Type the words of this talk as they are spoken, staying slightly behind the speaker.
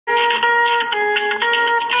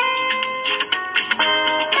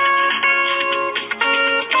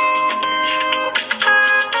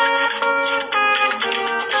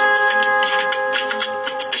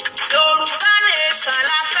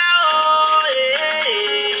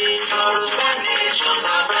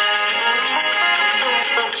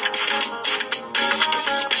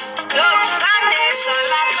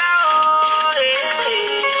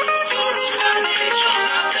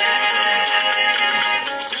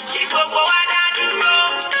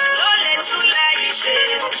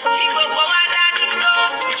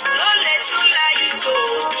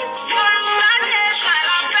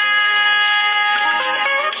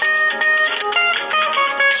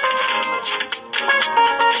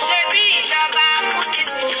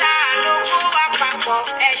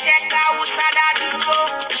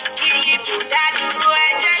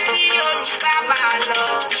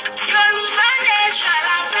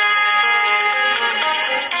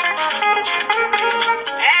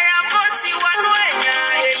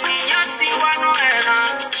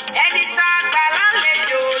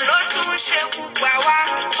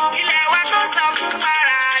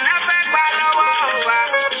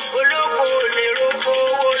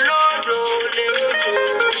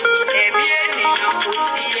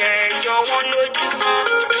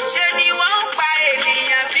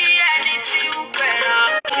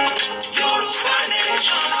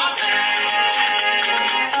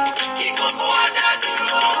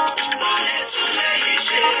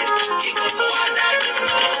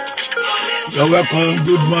You're welcome.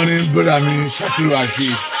 Good morning, brother. Shakiru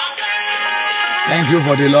Ashish. Thank you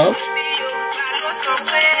for the love.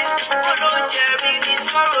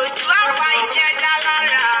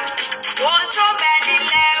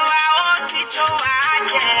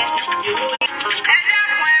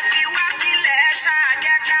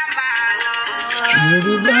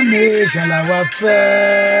 Yoruba nation la wa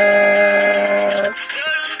fẹ́.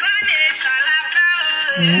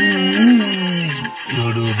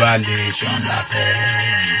 Yoruba nation la fẹ́.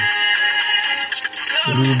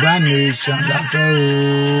 Yoruba nation la fẹ́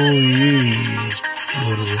ooo.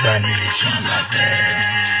 Yoruba nation la fẹ́.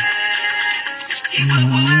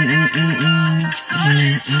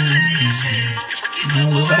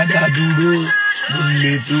 Mo wá dá dúró mo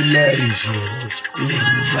lè túlẹ̀ ìṣòro.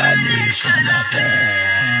 Yoruba nation la fẹ́.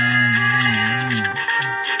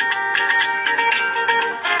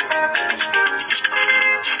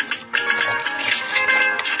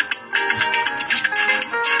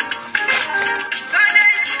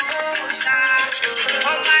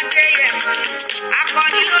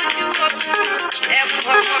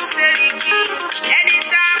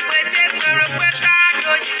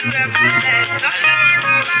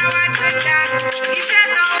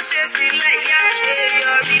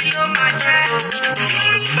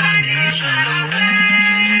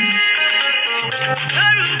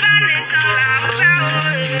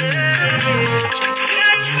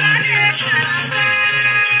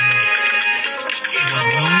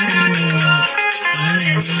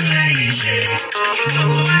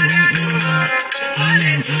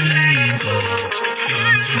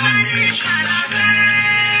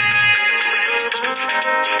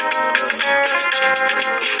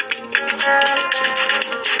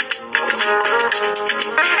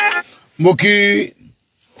 Mo kí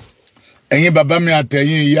ẹ̀yin bàbá mi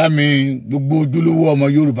àtẹ̀yin ìyá mi gbogbo ojúlówó ọmọ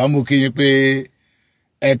Yorùbá mo kí yín pé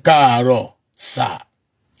ẹ káàárọ̀ sà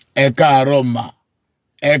ẹ káàárọ̀ mà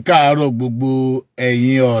ẹ káàárọ̀ gbogbo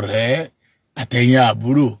ẹ̀yin ọ̀rẹ́ àtẹ̀yin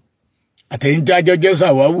àbúrò àtẹ̀yin tí a jọ jẹ́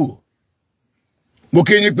ṣàwáwò mo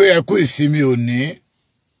kí yín pé ẹ kú ìsinmi òní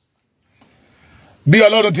bí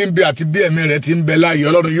Ọlọ́run ti ń bẹ àti bí ẹ̀mí rẹ̀ ti ń bẹ láàyè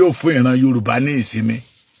Ọlọ́run yóò fún ìran Yorùbá ní ìsinmi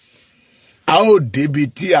a ó débi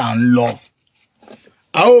tí à ń lọ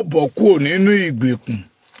a ó bọ́ kúrò nínú ìgbèkùn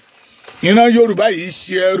ìran Yorùbá yìí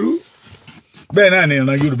ṣe ẹrú bẹ́ẹ̀ náà ni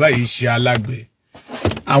ìran Yorùbá yìí ṣe alágbe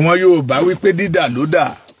àwọn Yorùbá wípé dídà ló dà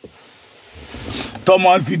tọmọ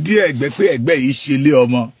fi dí ẹ̀gbẹ́ pé ẹ̀gbẹ́ yìí ṣe lé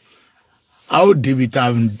ọmọ a ó débi tá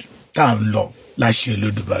à ń lọ láṣẹ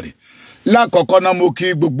Olódùmarè lákọ̀ọ́kọ́ náà mo kí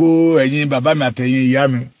gbogbo ẹ̀yin bàbá mi àtẹ̀yin ìyá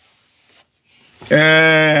mi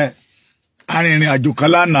arìnrìn àjò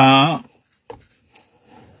kan lánàá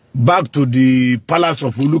back to the palace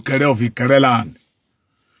of Olukere of Ikereland.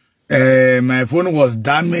 My phone was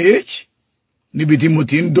damaged. Níbi tí mo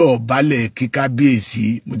ti ń dọ̀bálẹ̀ kí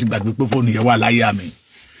kábíyèsí, mo ti gbàgbé pé phone yẹn wà láyà mi.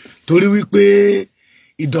 Torí wípé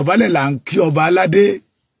ìdọ̀bálẹ̀ là ń kí ọba aládé.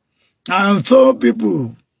 And some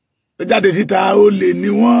people, jáde síta ó lè ní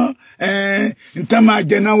wọ́n, nǹkan máa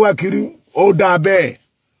jẹ náà wá kiri, ó dà bẹ́ẹ̀.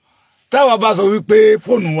 Táwa bá sọ wípé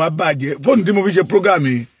phone wa bàjẹ́, phone tí mo fi ṣe program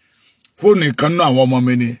yìí, phone kan náà àwọn ọmọ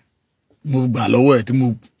mi ni mo gbà lọ́wọ́ ẹ̀ tí mo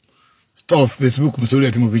store Facebook mi sórí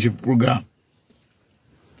ẹ̀ tí mo fi ṣe program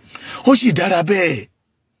ó sì dára bẹ́ẹ̀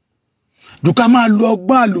dùkà máa lo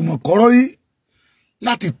ọgbọ́n àlùmọ̀kọ́rọ́ yìí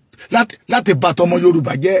láti bà tọmọ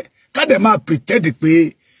Yorùbá jẹ́ ká dẹ̀ máa pretend pé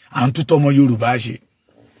à ń tún tọmọ Yorùbá ṣe.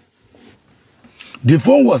 The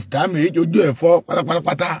phone was damaged, ojú ẹ̀ fọ́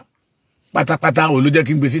pátápátá ò ló jẹ́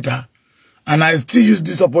kí n gbé síta, and I still use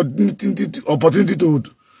this opportunity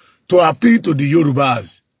to appeal to the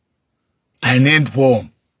Yorubas. I need phone.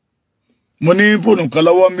 Mo ní fóònù kan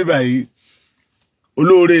lọ́wọ́ mi báyìí,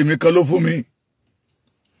 olóore mi kan ló fún mi.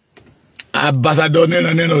 Ambassador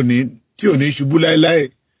nínú ní tí ò ní ṣubú láéláé,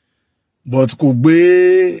 but kò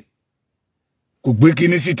gbé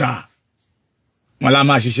kíní síta. Wọ́n la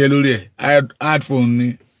máa ṣiṣẹ́ lórí ẹ̀, iPhone ni,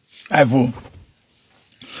 iPhone.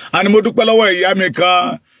 Àní mo dúpẹ́ lọ́wọ́ ìyá mi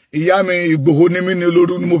kan, ìyá mi Ìgbòho ní mí ní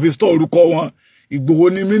olórí ni mo fi store orúkọ wọn. Ìgbòho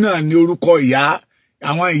ní mí náà ní orúkọ ìyá,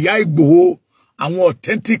 àwọn ìyá Ìgbòho, àwọn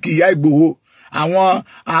authentic ìyá Ìgbòho, àwọn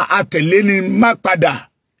àtẹ̀lé ni má padà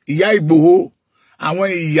ìyá Ìgbòho, àwọn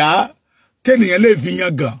ìyá tẹ́nìyàn lè fi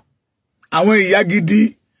yangàn, àwọn ìyá gidi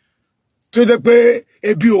tó jẹ́ pé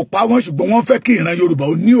ebi ò pa wọ́n ṣùgbọ́n wọ́n fẹ́ kí ìran Yorùbá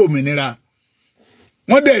ó ní òmìnira.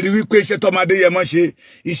 Wọ́n dẹ̀ rí wípé iṣẹ́ tọ́mọdé yẹ mọ́ ṣe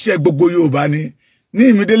iṣẹ́ gbogbo Yorùbá ni. Ní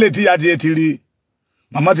ìmídélé tí adìyẹ ti rí,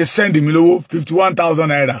 màmá ti send mi lówó 51,000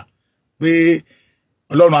 naira pé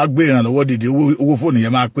Ọlọ́run á gbé ìrànlọ́wọ́ dìde, owó fóònù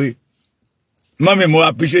yẹn máa pé. Mọ́mí mo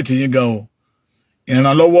appreciate yín gan o.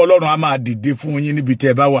 Ìrànlọ́wọ́ Ọlọ́run á máa dìde fún yín níbi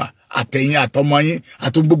tẹ́ bá wà, àtẹ̀yin àtọmọ yín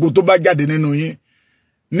àti gbogbo tó bá jáde nínú yín.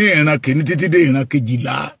 Ní ìran kìíní títí dé ìran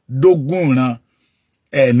 12 ìran,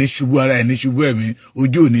 ẹ ní ṣubú ara, ẹ ní ṣubú ẹ̀mí,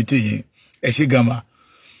 ojú ò ní tì yín. Ẹ ṣé gan ma.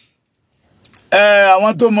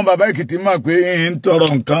 Àwọn tó mọ bàbá Èkìtì mọ̀ pé ìhìn ń tọrọ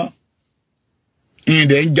nǹkan, ìhìn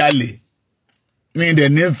dẹ̀ ń jalè, ìhìn dẹ̀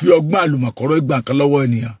ní fi ọgbọ́n àlùmọ̀kọ́rọ́ ìgbà kan lọ́wọ́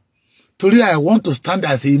ènìyàn. Torí I want to stand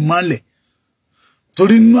as ìmọ́lẹ̀.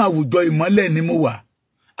 Torí nínú àwùjọ ìmọ́lẹ̀ ni mo wà.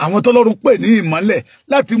 Àwọn tọ́lọ́run pè ní ìmọ́lẹ̀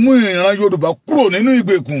láti mú ìran Yorùbá kúrò nínú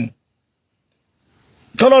ìgbèkùn.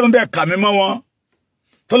 Tọ́lọ́run dẹ̀ kà mí mọ́ wọn.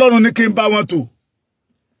 Tọ́lọ́run ní kí n bá wọn tò.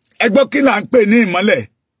 Ẹ gbọ́ kí là ń pè ní ìmọ́lẹ̀.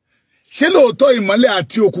 Ṣé lóòótọ́ ìmọ́lẹ̀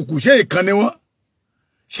àti òkùnkùn ṣé ìkan ni wọ́n?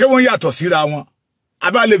 Ṣé wọ́n yàtọ̀ síra wọn?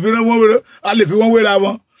 Àbí a lè fi wọ́n wéra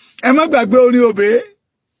wọn? Ẹ má gbàgbé orin òbé.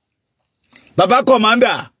 Bàbá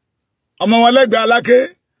kọ̀mándà, ọmọ wọn lẹ́gbẹ̀ẹ́ Aláké.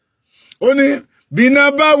 Ó ní, bíná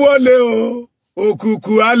bá wọlé o,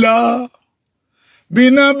 òkùnkùn á lọ.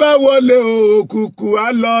 Bíná bá wọlé o, òkùnkùn á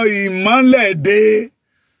lọ, ìmọ́lẹ̀ dé.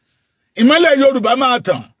 Ìmọ́lẹ̀ Yorùbá máa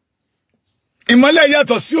tàn. Ìmọ́lẹ̀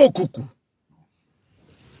yàtọ̀ sí òkùnkùn.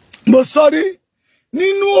 Mo sọrí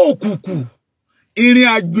nínú òkùnkùn ìrìn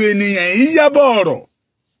àjò ènìyàn yìí yábọ̀ ọ̀rọ̀.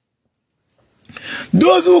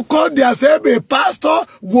 Those who call themselves a pastor,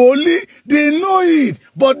 wòlíì, they know it,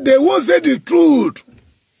 but they won't say the truth.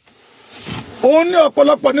 Ó ní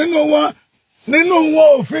ọ̀pọ̀lọpọ̀ nínú wọn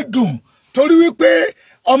ò fi dùn torí wípé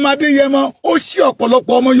ọmọ Adéyẹmọ ó ṣì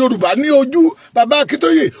ọ̀pọ̀lọpọ̀ ọmọ Yorùbá ní ojú, bàbá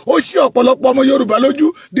Akíntóyè ó ṣì ọ̀pọ̀lọpọ̀ ọmọ Yorùbá lójú,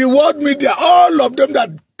 the world media, all of them that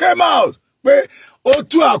came out pé ó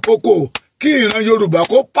tú àkókò kí ìran Yorùbá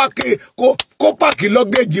kó pàkì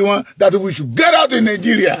lọ́gẹ́jì wọn that we should get out in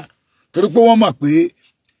Nigeria torí pé wọ́n mọ̀ pé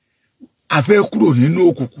a fẹ́ kúrò nínú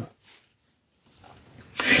òkùnkùn.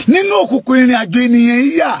 Nínú òkùnkùn ìrìn àjò ènìyàn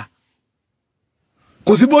yíyà.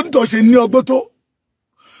 Kò sí bonítọ̀ ṣe ní ọgbọ́n tó,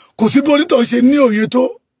 kò sí bonítọ̀ ṣe ní òye tó,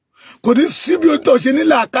 kò sí bonítọ̀ ṣe ní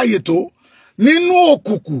làákàyè tó. Nínú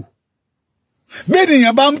òkùnkùn bí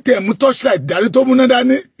ènìyàn bá ń tẹ̀ mú torchlight dárí tó múná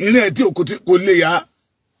dání, ìrìn ẹ̀ tí kò lè yá.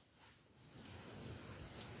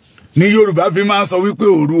 Ní Yorùbá fi máa ń sọ wípé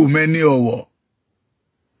òru ò mẹ́ni ọ̀wọ̀.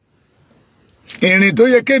 Ìrìn tó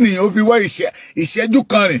yẹ kéènìyàn ó fi wá ìṣẹ́jú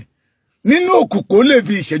kan rìn, nínú òkùnkùn ó lè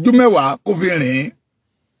fi ìṣẹ́jú 10 kó fi rìn.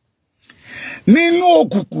 Nínú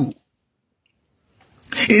òkùnkùn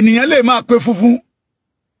ènìyàn lè máa pé funfun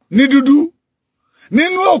ní dúdú.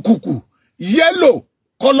 Nínú òkùnkùn yellow,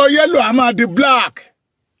 color yellow a máa di black,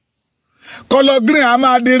 color green a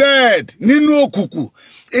máa di red. Nínú òkùnkùn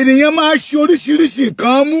ènìyàn máa ṣe oríṣiríṣi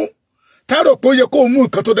nǹkan mú tárò pé ó yẹ kó mú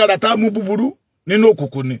nǹkan tó dára tá mú búburú. Nínú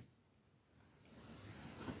òkùnkùn ni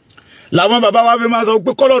làwọn bàbá wa fi máa sọ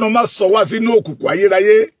pé kọ́lọ́run má sọ wá sínú òkùnkùn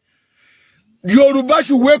ayérayé. Yorùbá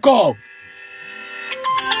should wake up.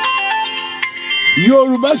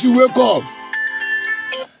 Yorùbá should wake up.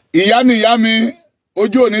 Ìyá ni ìyá mi,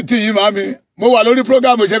 ojú òní tí yín máa mi. Mo wà lórí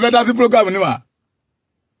program, ṣe fẹ́ dá sí program ni mà.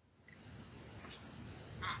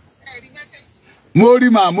 Mo rí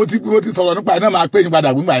mà, mo ti sọ̀rọ̀ nípa iná, máa pè yín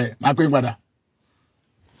padà gbígbà yẹn, máa pè yín padà.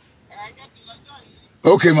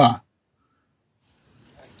 Okay ma.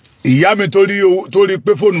 Ìyá mi torí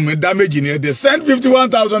pé fóònù mi damage ni they send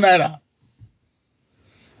 51,000 naira.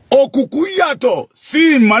 Òkùnkùn yàtọ̀ sí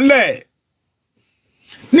ìmọ́lẹ̀.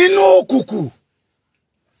 nínú òkùnkùn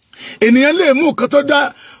ènìyàn lè mú nǹkan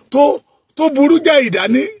tó burú jẹ́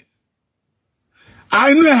ìdání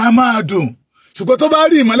àìnú ẹ̀ á máa dùn ṣùgbọ́n tó bá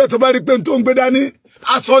rí ìmọ́lẹ̀ tó bá rí pé tó ń gbé dání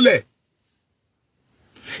asọ́lẹ̀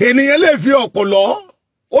ènìyàn lè fi ọ̀pọ̀lọ́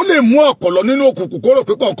ó lè mú ọ̀pọ̀lọ́ nínú òkùnkùn kó rò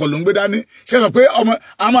pé kọ̀ǹkọ̀ ló ń gbé dání ṣe mọ̀ pé ọmọ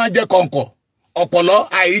a máa jẹ kọ̀ǹkọ̀ ọ̀pọ̀lọ́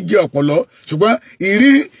àìjẹ ọ̀pọ̀lọ́ ṣùgbọ́n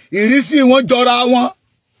ìrísí wọn jọra wọn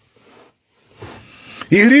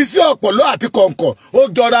ìrísí ọ̀pọ̀lọ́ àti kọ̀ǹkọ̀ ó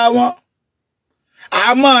jọra wọn a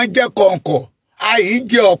máa jẹ kọ̀ǹkọ̀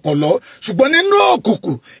àìjẹ ọ̀pọ̀lọ́ ṣùgbọ́n nínú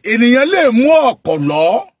òkùnkùn ènìyàn lè mú ọ̀pọ̀lọ́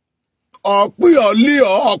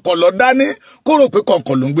ọ̀pọ̀lọ́ dání kó rò pé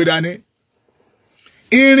kọ̀ǹkọ̀ ló ń gbé dání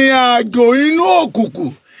ìrìn àjò inú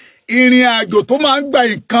òkùnkùn ìrìn àjò tó máa ń gba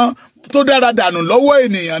nǹkan tó dára dànù lọ́wọ́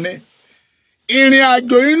ènìyàn ni ìrìn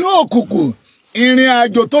àjò inú òkùnkùn ìrìn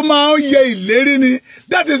àjò tó máa ń yẹ ìlérí ni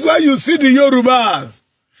that is why you see the Yorubas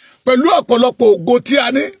pẹ̀lú ọ̀pọ̀lọpọ̀ ògo tí a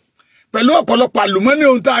ní pẹ̀lú ọ̀pọ̀lọpọ̀ àlùmọ́nì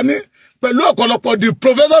ohun tá a ní pẹ̀lú ọ̀pọ̀lọpọ̀ the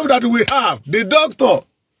professor that we have the doctor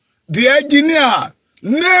the engineer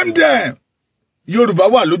name them Yorùbá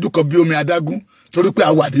wà lójú kan bí omi adágún torí pé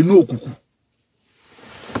a wà nínú òkùnkùn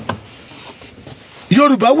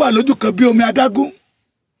Yorùbá wà lójú kan bí omi adágún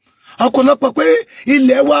ọ̀pọ̀lọpọ̀ pé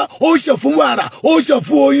ilẹ̀ wa ó ṣàn fún wàrà ó ṣàn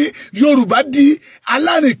fún oyin Yorùbá di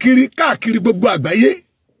alárìnkiri káàkiri gbogbo àgbáyé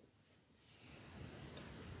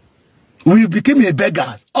we became a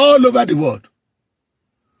beggars all over the world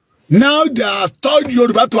now they have turned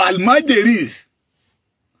Yorùbá to almajiris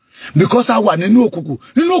because a wà nínú òkùnkùn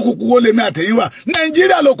wo lèmi àtẹ̀yìn wà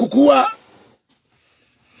Nàìjíríà lòkùnkùn wà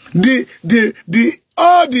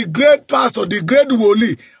all the great pastors the great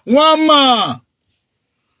wòlíì wọ́n mọ̀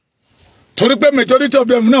torí pé majority of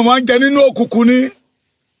them náà wọ́n jẹ́ nínú òkùnkùn ni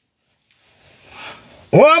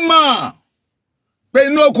wọ́n mọ̀ pé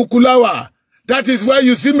inú òkùnkùn la wà that is why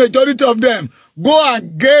you see majority of them go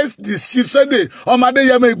against the chief Sunday ọmọdé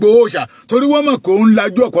Yẹmọ Ìgbòho Òòṣà torí wọ́n mọ̀ kó ń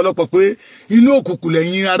lajú ọ̀pọ̀lọpọ̀ pé inú òkùnkùn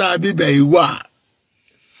lẹ́yìn ara bíbẹ̀ ìwà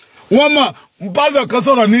wọ́n mọ̀ báṣọ kan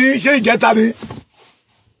sọ̀rọ̀ ní ṣé ìjẹta ni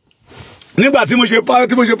nígbà tí mo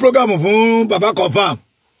ṣe program fún baba confam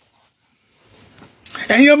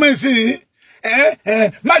ẹ̀yin ọmọ ìsìn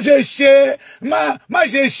má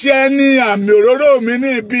ṣe ṣe ní àmì òróró mi ní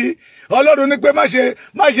ibi Ọlọ́run ní pé má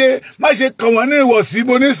ṣe kàn wọ́n ní ìwọ̀sí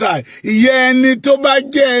bonísà ìyẹ́ ẹni tó bá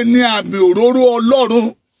jẹ́ ẹni àmì òróró Ọlọ́run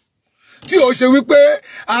tí ó ṣe wípé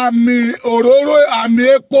àmì òróró àmì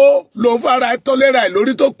epo ló fara tọ́lẹ́ra ẹ̀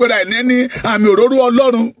lórí tó pera ẹ̀ ní àmì òróró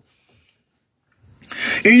Ọlọ́run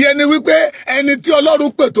ìyẹn ni wípé ẹni tí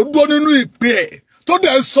Ọlọ́run pè tó dúró nínú ìpè ẹ̀ tó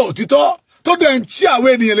dẹ̀ ń sọ òtítọ́ tó dẹ̀ ń ṣí àwọn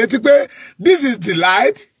ènìyàn létí pé this is the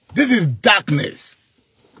light this is darkness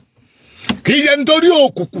kì í ṣe nítorí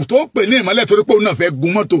òkùnkùn tó ń pè ní ìmọ́lẹ̀ torí pé òun náà fẹ́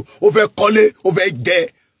gun mọ́tò ó fẹ́ kọ́lé ó fẹ́ jẹ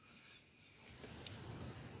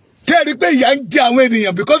tẹ́ẹ̀rí pé ìyà ń jẹ àwọn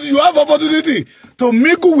ènìyàn because you have opportunity to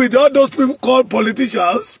mingle with all those people called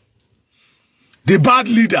politicians the bad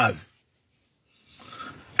leaders.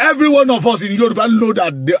 Every one of us in Yoruba know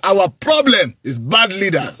that our problem is bad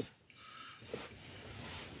leaders.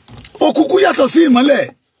 Òkùnkùn yàtọ̀ sí ìmọ́lẹ̀.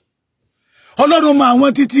 Ọlọ́run mọ àwọn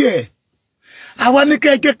títí ẹ̀. Àwa ní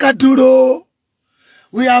kẹ́kẹ́ ká dúró.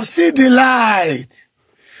 We have seen the light.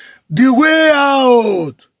 The way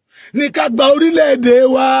out. Ní ká gba orílẹ̀-èdè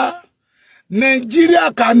wa. Nigeria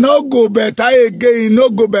cannot go better again. No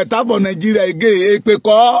go better for Nigeria again. Èpè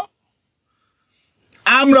kọ́.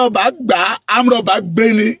 Amrọ̀bà gbé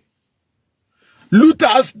ni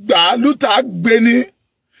looters gbà looter gbé ni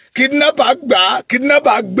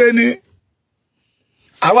kidnapper gbé ni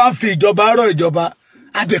àwa ń fi ìjọba rọ ìjọba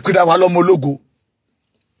adẹ̀kúdà wa lọ́mọ ológo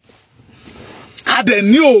adẹ̀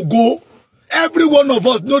ní ògo every one of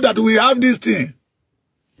us know that we have this thing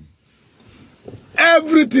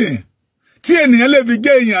everything tí ènìyàn lè fi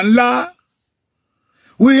jẹ́ èèyàn ńlá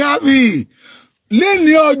we have it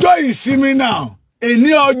lẹ́ni ọjọ́ ìsinmi now èní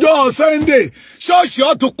ọjọ́ Sunday ṣọ́ọ̀ṣì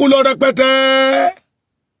ọ̀tún kú lọ rẹpẹtẹ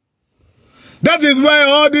that is why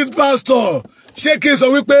all these pastors ṣé kí n sọ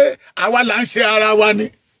wípé àwa là ń ṣe ara wa ni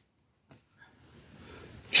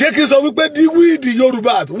ṣé kí n sọ wípé díwìdì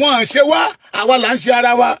Yorùbá wọn à ń ṣe wá àwa là ń ṣe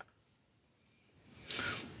ara wa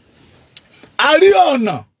a rí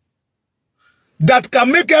ọ̀nà that can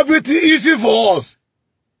make everything easy for us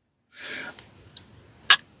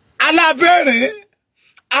alábẹ́rìn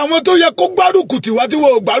àwọn tó yẹ kó gbárùkù tiwa tí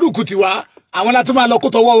wọ́n gbárùkù tiwa àwọn láti máa lọ kó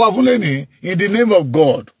tọwọ́ wa fún lẹ́ni in the name of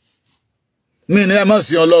God mi ní ẹ má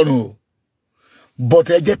sí Ọlọ́run o but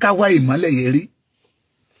ẹ jẹ́ ká wá ìmọ́lẹ̀ yẹn rí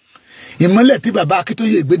ìmọ́lẹ̀ tí bàbá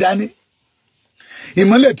Akíntóyè gbé dání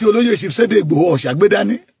ìmọ́lẹ̀ tí olóyè Sunday Ìgbòho Òòṣà gbé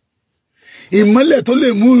dání ìmọ́lẹ̀ tó lè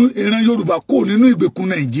mú ìran Yorùbá kó nínú ìgbèkùn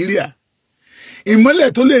Nàìjíríà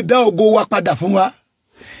ìmọ́lẹ̀ tó lè dá ògo wa padà fún wa,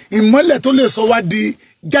 ìmọ́lẹ̀ tó lè sọ wá di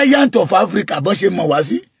giant of Africa bọ́n ṣe mọ̀ wá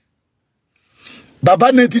sí. Bàbá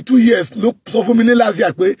 92 years ló sọ fún mi ní last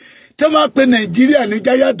year pé tí wọ́n máa pe Nàìjíríà ní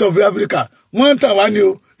giant of Africa, wọ́n ń tàn wá ní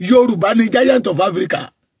o, Yorùbá ní giant of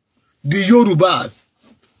Africa. The Yorùbás.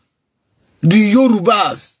 The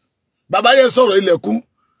Yorùbás. Bàbá yẹn sọ̀rọ̀ ilẹ̀kùn.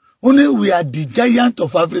 Only we are the giant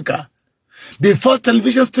of Africa. The first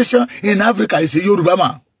television station in Africa is a Yorùbá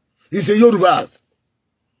man. It's a Yorùbás.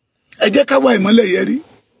 Ẹ jẹ́ ká wá ìmọ́lẹ̀ yẹn rí.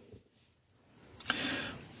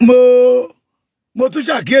 Mo tún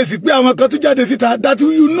ṣàkíyèsí pé àwọn kan tún jáde síta that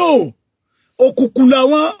you know. Okunkun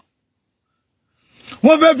làwọn.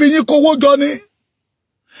 Wọ́n fẹ́ fi yín kówó jọ ni.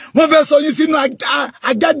 Wọ́n fẹ́ sọ yín sínú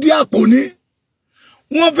àjàdí àpò ni.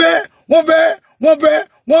 Wọ́n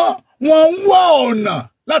ń wá ọ̀nà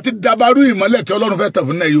láti dàbàrú ìmọ́lẹ̀ tí Ọlọ́run fẹ́ tàn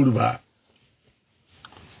fún ilẹ̀ Yorùbá.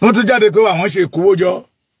 Wọ́n tún jáde pé àwọn ṣe kówó jọ.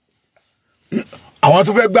 Àwọn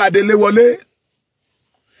tún fẹ́ gba adélé wọlé.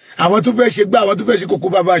 Àwọn tún fẹ́ ṣe gbá, àwọn tún fẹ́ ṣe kókó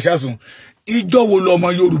bàbá aṣáṣùn. Ìjọ wo lọmọ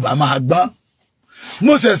Yorùbá máa gbọ́n?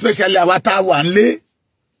 Most especially àwa tá a wà nílé.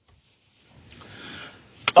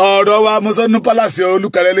 Ọ̀rọ̀ wa mo sọ ní palace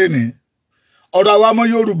Olúkẹrẹ lẹ́ni. Ọ̀rọ̀ àwa ọmọ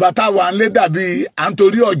Yorùbá tá a wà nílé dàbí à ń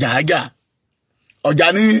torí ọjà àjà. Ọjà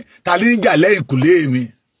ní tàlí ìjà lẹ́yìn kùlé mi.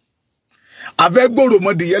 Àfẹ́ gbòrò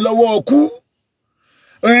mọ́dìyẹ lọ́wọ́ ọkú.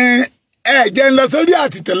 Jẹ́ ń lọ sórí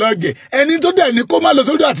àtìtẹ̀lọ́jẹ̀. Ẹni tó dẹ̀ ní kó má lọ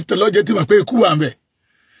sórí àtìtẹ̀lọ́jẹ̀ tí mọ̀ pé ikú wà ń bẹ̀.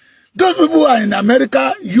 Those people are in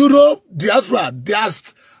America, Europe, diaspora, they are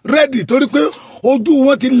ready torí pé ojú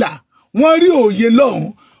wọn ti là. Wọ́n rí òye lọ́hùn.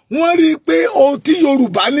 Wọ́n rí pé ohun tí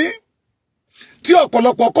Yorùbá ní tí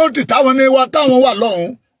ọ̀pọ̀lọpọ̀ kọ́ńtì táwọn wà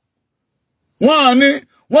lọ́hùn.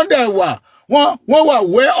 Wọ́n dẹ̀ wà. Wọ́n wà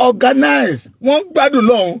well organized. Wọ́n gbádùn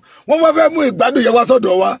lọ́hùn. Wọ́n wá fẹ́ mú ìgbádùn yẹn wá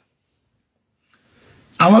sọ́dọ̀ wa.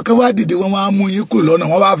 Àwọn kan wá dìde wọ́n wá mú yín kúrò lọ́nà.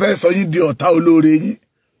 Wọ́n wá fẹ́ sọ yín di ọ̀tá olóore yín.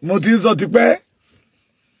 Mo ti sọ tipẹ́.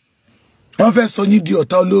 Wọ́n fẹ́ sọ yín di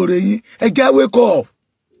ọ̀tá olóore yín. Ẹ jẹ́ wake up.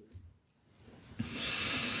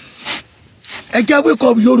 Ẹ jẹ́ wake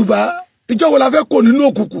up Yorùbá. Ìjọ wo la fẹ́ kó nínú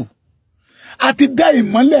òkùnkùn? A ti dá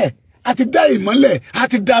ìmọ́lẹ̀. A ti dá ìmọ́lẹ̀. A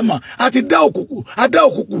ti dá mọ̀. A ti dá òkùnkùn. A dá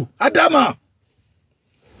òkùnkùn. A dá mọ̀.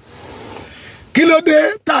 Kí ló dé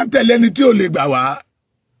tá ń tẹ̀lé ẹni tí ò lè gbà wá?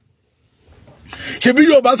 Ṣebí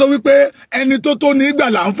Yorùbá sọ wípé ẹni tó tó ní ìgbà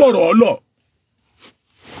là ń fọ̀rọ̀ ọ lọ.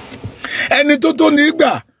 Ẹni tó tó ní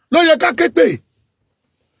ìgbà ló yẹ ká ké pè.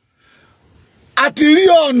 Àti rí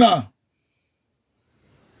ọ̀nà.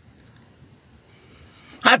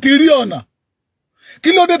 Àti rí ọ̀nà. Kí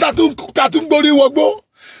ló dé tá tún gborí wọgbó?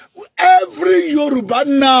 Every Yoruba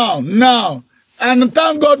now, and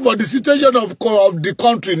thank God for the situation of the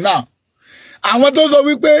country now. Àwọn tó sọ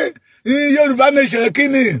wípé Yoruba nation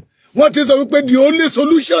kíni, wọ́n ti sọ wípé the only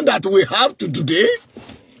solution that we have to today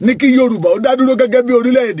ní kí Yorùbá ó dá dúró gẹ́gẹ́ bí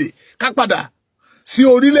orílẹ̀-èdè ká padà sí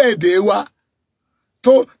orílẹ̀-èdè wa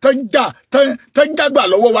tó jágbà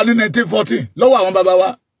lọ́wọ́ wa ní 1914 lọ́wọ́ àwọn bàbá wa.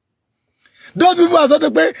 Those people are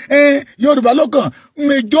saying pé Yorùbá ló kàn,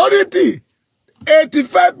 majority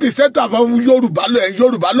 85% of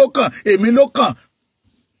Yorùbá ló kàn, èmi ló kàn.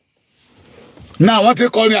 Now wọ́n ti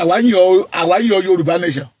kọrin àwáyọ̀ Yorùbá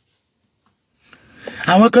nation.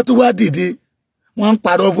 Àwọn kan tó wá dìde, wọ́n ń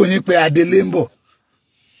parọ́ fún yín pé adélé ń bọ̀.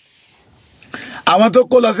 Àwọn tó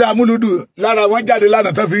kó lọ sí amúlùdù lára wọn jáde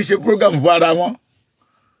lánàá tó fi ṣe program fún ara wọn.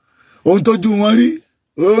 Ohun tójú wọn rí,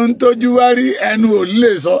 ohun tójú wá rí, ẹnu ò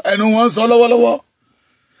lè sọ, ẹnu wọn sọ lọ́wọ́lọ́wọ́.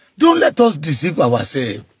 Don't let us deceive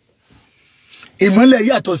ourselves. Ìmọ́lẹ̀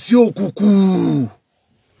yàtọ̀ sí òkùnkùn.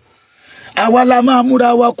 Àwa la máa múra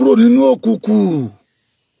wa kúrò nínú òkùnkùn.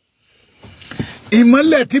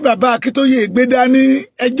 Ìmọ́lẹ̀ tí bàbá Akíntóyè gbé dání,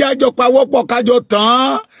 ẹjẹ́ àjọ pawọ́pọ̀ kájọ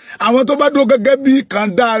tán. Àwọn tó bá dúró gẹ́gẹ́ bí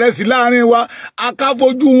kàńdá rẹ̀ sí láàrin wa,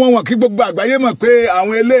 akáfojú wọn kí gbogbo àgbáyé mọ̀ pé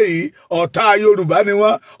àwọn eléyìí ọ̀tá Yorùbá ni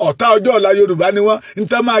wọ́n, ọ̀tá ọjọ́ ọ̀la Yorùbá ni wọ́n,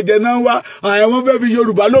 níta máa jẹ náà wá, àwọn fẹ́ fi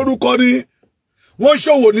Yorùbá lórúkọ ni. Wọ́n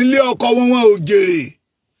ṣòwò nílé ọkọ wọn ò jèrè.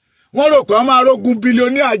 Wọ́n rò pé wọ́n máa rógún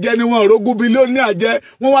bílíọ̀nù àjẹ́ ni wọ́n rógún bílíọ̀nù àjẹ́.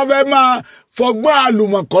 Wọ́n wá fẹ́ máa fọgbọ́n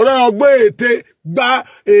àlùmọ̀kọ́rọ́ ọgbọ́n ète gba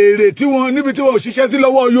èrè tí wọ́n níbi tí wọ́n ṣiṣẹ́ sí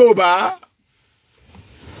lọ́wọ́ Yorùbá.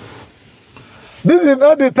 This is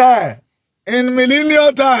not the time, in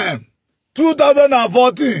millennial time,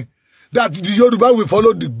 2014, that the Yoruba will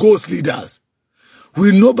follow the ghost leaders.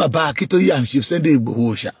 We know Baba Akíntóyè and Chief Sunday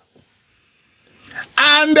Igboho Oòṣà.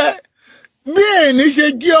 And bí èní ṣe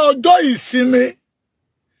jẹ́ ọjọ́ ìsinmi,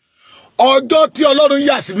 ọjọ́ tí Ọlọ́run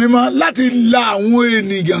yà sí mímọ́ láti la àwọn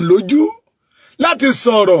ènìyàn lójú, láti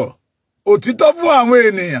sọ̀rọ̀ òtítọ́ fún àwọn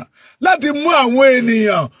ènìyàn, láti mú àwọn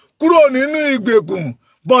ènìyàn kúrò nínú ìgbèkùn,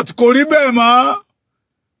 but kò rí bẹ́ẹ̀ mọ́.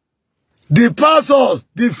 The pastors,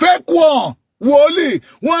 the fake one, wòlíì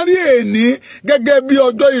wọ́n rí èní gẹ́gẹ́ bí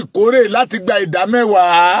ọjọ́ ìkórè láti gba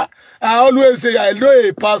ìdámẹ́wàá. I always say I know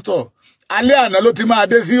a pastor. Alẹ́ àná ló ti máa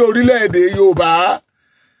dé sí orílẹ̀-èdè Yorùbá.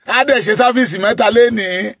 A dẹ̀ ṣe sáfíìsì mẹ́ta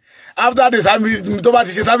lénìí. After the service, tó bá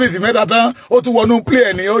ti ṣe sáfíìsì mẹ́ta tán, ó tún wọnú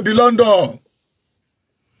plane ní ó di London.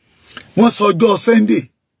 Wọ́n sọ ọjọ́ Sunday,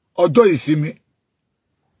 ọjọ́ ìsinmi,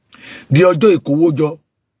 di ọjọ́ ìkówójọ.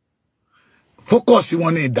 Fókọ̀sì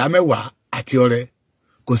wọn ní ìdámẹ́wàá àti ọrẹ.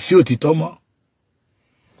 Kò sí òtítọ́ mọ́.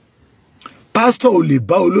 Pásítọ̀ ò lè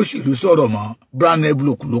bá olóṣèlú sọ̀rọ̀ mọ́. Brown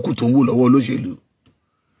envelope lókù tó ń wò lọ́wọ́ olóṣèlú.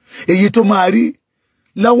 Èyí tó máa rí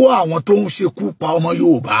lọ́wọ́ àwọn tó ń ṣekú pa ọmọ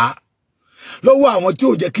Yorùbá. Lọ́wọ́ àwọn tí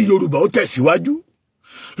ò jẹ́ kí Yorùbá ó tẹ̀síwájú.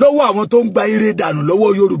 Lọ́wọ́ àwọn tó ń gba ire dànù lọ́wọ́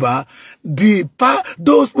Yorùbá.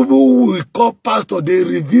 Those people who we call pastor, they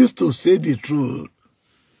refuse to say the truth.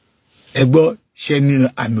 Ẹ gbọ́ ṣe ni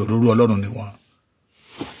àmì òróró Ọlọ́run ni wọ́n.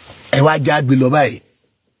 Ẹ wá jágbe lọ báyìí.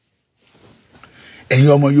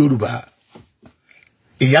 Ẹ̀yin ọmọ Yorùbá.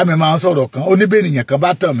 Ìyá mi máa ń sọ̀rọ̀ kan, ó ní bí ènìyàn kan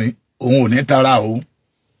bá tàn mí, òun ò ní tara òun.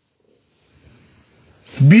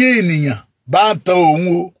 Bí ènìyàn bá ń tan òun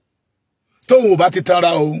o, tóun ò bá ti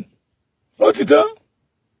tara òun, ó ti tán.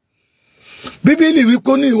 Bíbélì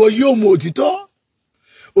wípé ní ìwọ yóò mọ òtítọ́.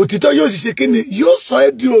 Òtítọ́ yóò sì ṣe kíni, yóò sọ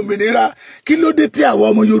ẹ́ di òmìnira. Kí ló dé tí àwọn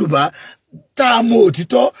ọmọ Yorùbá tá a mọ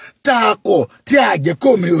òtítọ́, tá a kọ̀, tí a jẹ́ kó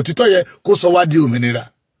mi òtítọ́ yẹ kó sọ wá di òmìnira.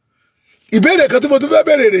 Ìbéèrè kan tí mo tún fẹ́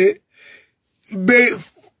béèrè rèé.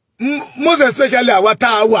 Most especially àwa tá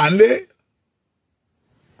a wà nílé.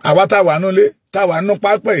 Àwa tá a wà nílé, tá a wà nínú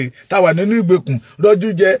pápẹ́ yìí, tá a wà nínú ìgbèkùn, rọ́jú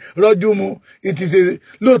jẹ, rọ́jú mu.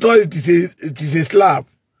 Lóòótọ́ it is a slap.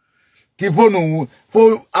 Kí fóònù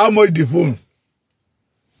how much the phone?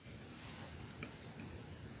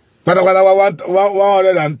 Pátápátá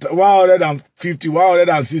 150,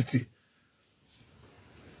 160.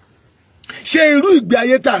 Ṣé irú ìgbé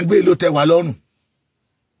ayé tá ń gbé ló tẹ́ wa lọ́rùn?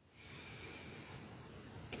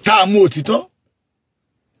 Tá a mú òtítọ́,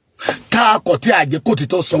 tá a kọ̀ tí a jẹ́ kó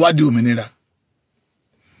òtítọ́ sọ wá di òmìnira.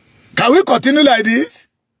 Can we continue like this?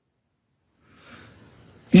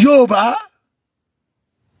 Yorùbá,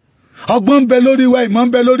 ọgbọ́n ń bẹ lórí wa, ìmọ̀ ń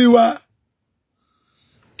bẹ lórí wa.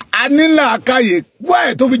 A ní làákàyè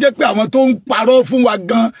wáyé tó fi jẹ́ pé àwọn tó ń parọ́ fún wa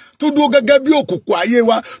gan tó dúró gẹ́gẹ́ bí òkùnkùn ayé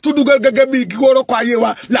wa, tó dúró gẹ́gẹ́ bí igi wọ́rọ́kọ́ ayé wa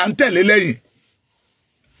là ń tẹ̀lé lẹ́yìn.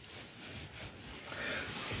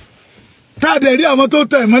 Tá a dẹ̀ rí àwọn tó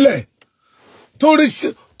tẹ̀ mọ́lẹ̀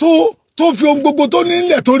tó fi ohun gbogbo tó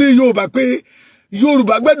nílẹ̀ torí Yorùbá pé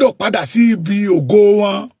Yorùbá gbẹ́dọ̀ padà sí ibi ògo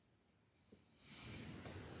wọn.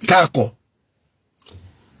 Tá a kọ̀.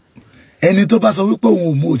 Ẹni tó bá sọ wípé òun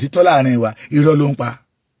ò mú òtítọ́ láàrin wa, irọ́ ló ń pa.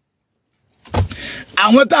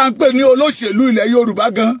 Àwọn tá ń pè ní olóṣèlú ilẹ̀ Yorùbá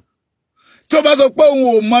gan tó bá sọ pé òun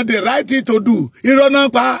ò mọ the right thing to do, irọ́ náà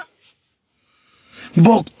pa.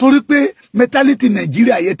 But torí pé mentality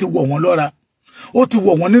Nàìjíríà yẹ ti wọ̀ wọ́n lọ́ra. Ó ti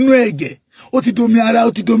wọ̀ wọ́n nínú ẹ̀jẹ̀. Ó ti domi ara,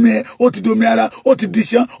 ó ti domi ara, ó ti di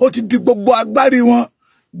ṣán, ó ti di gbogbo agbárí wọn.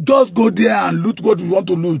 Just go there and loot what you want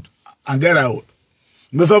to loot and get out.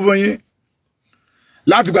 Mo sọ fún yín.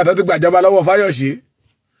 Láti gbà tó ti gbàjọba lọ́wọ́ Fáyọ̀ṣe.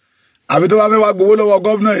 Àbí tó bá fẹ́ wá gbowó lọ́wọ́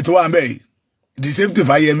gọ́vnà ètò wà ń bẹ̀ yìí. The same thing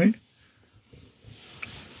Fáyẹmí.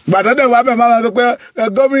 Gbàtọ́dẹ̀ wà bẹ̀ máa sọ pé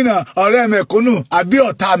gómìnà ọ̀rẹ́ mẹ̀kúnnù àbí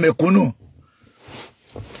ọ̀tá mẹ̀kúnnù.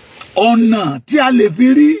 Ọ̀nà tí a lè fi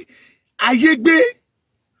rí ayé gbé.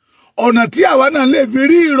 Ọ̀nà tí àwa náà lè fi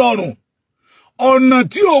rí ìrọ̀rùn. Ọ̀nà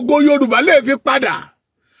tí ògo Yorùbá lè fi padà.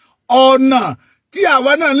 Ọ̀nà tí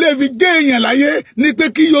àwa náà lè fi jẹ́ èèyàn láyé ní pé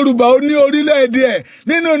kí Yorùbá ó ní orílẹ̀-èdè ẹ̀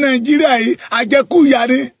nínú Nàìjíríà yìí àjẹkúyà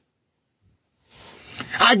ni.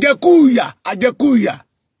 Àjẹkúyà.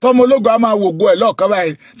 Tọ́mọ ológun a máa wògo ẹ̀ lọ́ọ̀kan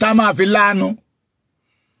báyìí tá a máa fi láàánú.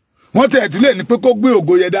 Wọ́n tẹ̀ tí lè ní pé kó gbé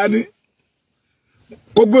ògo yẹn dání.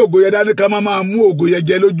 Kó gbé ògo yẹn dání ká máa mú ògo yẹn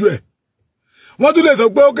jẹ lójú ẹ̀. Wọ́n tún lè sọ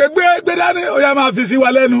pé okay gbé dání ó yá máa fi sí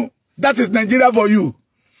wa lẹ́nu. That is Nigeria for you.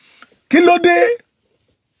 Kí ló dé?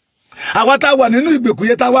 Àwa tá wà nínú ìgbèkùn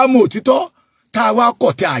yẹn tá wá mú òtítọ́ tá wá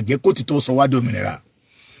kọ̀ tí a jẹ́ kó òtítọ́ sọ wá di òmìnira.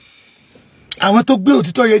 Àwọn tó gbé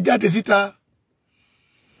òtítọ́ yẹn jáde síta.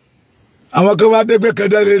 Àwọn kan wá dégbé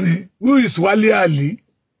kedere ni. Who is Wálé Àlì?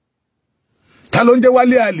 Ta ló ń jẹ́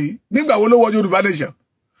Wálé Àlì? Nígbà wo ló wọ Yorùbá nation?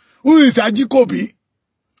 Who is Ajíkòbí?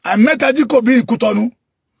 I met Ajíkòbí in Kútọ́nù.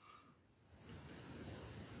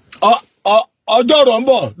 Ọjọ́ ọ̀rọ̀ ń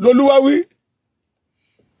bọ̀ lolúwa wí.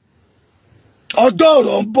 Ọjọ́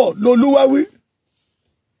ọ̀rọ̀ ń bọ̀ lolúwa wí.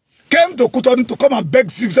 Came to Kútọ́nù to come and beg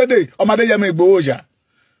Sunday Ọmọdéyẹmí Ìgbòho Òòṣà.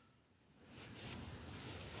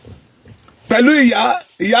 Pẹ̀lú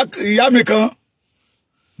ìyá mi kan.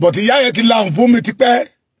 But ìyá yẹn ti lahùn fún mi tipẹ́.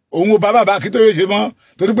 Òun ò bá bàbá Akíntóyè ṣe mọ́.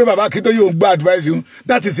 Torí pé bàbá Akíntóyè òun gba advice yun.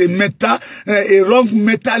 That is a wrong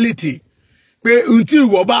mentality. pé ntí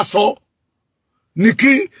ìwọ bá sọ ní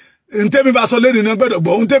kí ntẹ́mi bá sọ lẹ́nu náà gbẹ́dọ̀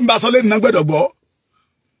gbọ́ ntẹ́mi bá sọ lẹ́nu náà gbẹ́dọ̀ gbọ́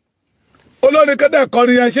olórin kẹ́dẹ̀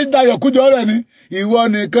kọrin yẹn ṣe Dayọ̀ Kújọ rẹ̀ ni ìwọ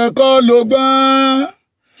nìkan kọ́ ló gbọ́n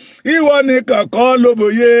ìwọ nìkan kọ́ ló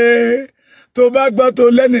bòye tó bá gbọ́ tó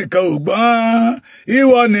lẹ́nìkan ò gbọ́n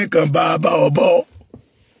ìwọ nìkan bàbá ọ̀bọ.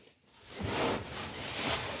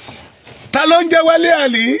 Ta ló ń jẹ́ Wálé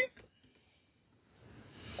Àlì?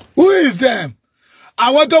 Who is them?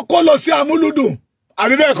 Àwọn tó kó lọ sí amúlùdùn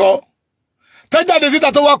àbí bẹ́ẹ̀ kọ́ tẹ́jáde síta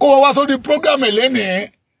tó wá kó wọ́n wá sórí program lẹ́nìí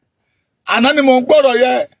àná ni mò ń gbọ́rọ̀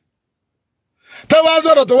yẹ tẹ́ wá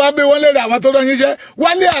sọ̀rọ̀ tó wá bí wọ́n lérè àwọn tó rán yín iṣẹ́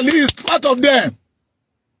Wálé Àlì is part of them.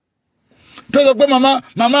 Tó sọ pé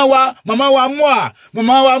màmá wa mú à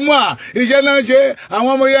iṣẹ́ náà ṣe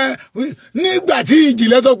àwọn ọmọ yẹn nígbà tí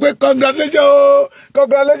ìjìnlẹ̀ sọ pé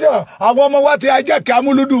congratulations àwọn ọmọ wa ti ajá kí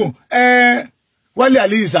amúlùdùn Wálé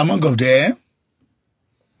Àlì is among of them.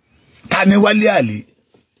 Ta ni Wálé Àlì?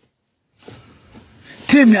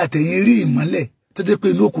 Tí èmi àtẹ̀yìn rí ìmọ́lẹ̀ tó jẹ́ pé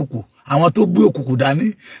inú òkùnkùn àwọn tó gbé òkùnkùn dání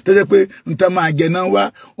tó jẹ́ pé nǹkan máa jẹ náà wá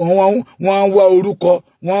wọ́n wá orúkọ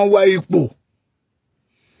wọ́n wá ipò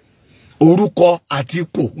orúkọ àti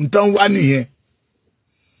ipò nǹkan wá nìyẹn.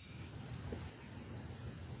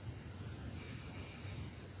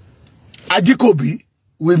 Ajíkòbí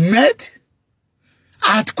we met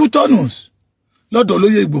at Kutonus lọ́dọ̀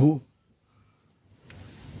olóyè Ìgbòho.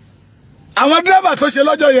 Àwọn dírẹ́bà tó ṣe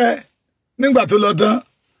lọ́jọ́ yẹn nígbà tó lọ tán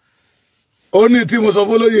ó ní tí mo sọ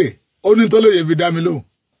fún olóyè ó ní tó lóye fi dá mi lóhùn.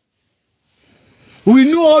 We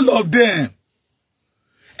know all of them.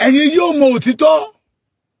 Ẹ̀yin yóò mọ òtítọ́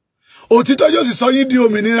yóò sì sọ yín di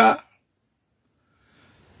òmìnira.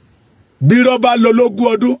 Bí rọ́bà lọ lógún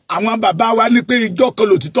ọdún àwọn bàbá wa ní pé ìjọ kan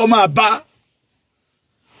lòtítọ́ máa bá.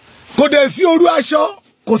 Kò dẹ̀ sí orú aṣọ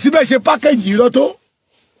kò sí bẹ́ẹ̀ ṣe pákéjì irọ́ tó.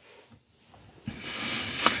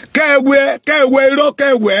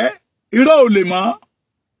 Kẹ́ẹ̀wẹ́ irọ́ ò lè mọ́.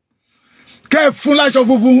 Kẹ́ẹ̀ fún láṣọ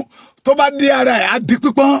funfun tó bá dé ara ẹ̀ á di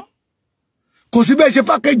pípọ́n. Kò sí bẹ́ẹ̀ ṣe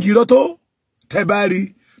pákéjì irọ́ tó. Tẹ́ bá rí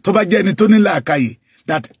tó bá jẹ́ ẹni tó ní làákàyè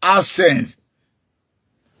that have sense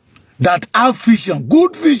that have vision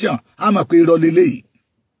good vision a mọ̀ pé irọ́ lélẹ́yìí.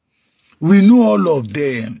 We know all of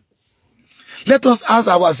them. Let us ask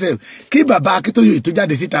ourselves kí bàbá Akíntóyè tó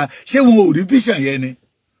jáde síta ṣé wọn ò rí vision yẹn ni?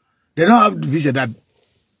 They don't have the vision that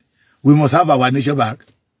we must have our nation back.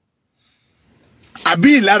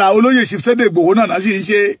 Àbí ìlara olóyè Sunday Igboho náà sì ń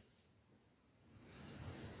ṣe.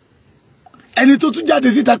 Ẹni tó tún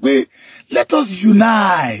jáde síta pé let us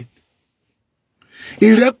unite.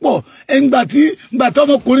 Ìrẹ́pọ̀ ẹngbà tí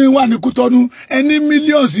ọmọkùnrin wà ní Kútọ́nù ẹni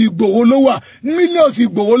millions Ìgbòho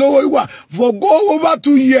ló wà for go over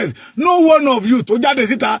 2 years no one of you tó jáde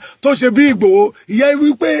síta tó ṣe bí Ìgbòho ìyẹn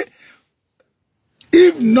wípé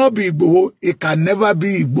if not be Ìgbòho it can never be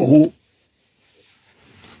Ìgbòho.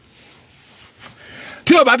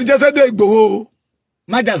 Tí ó bá ti jẹ́ Sunday Igboho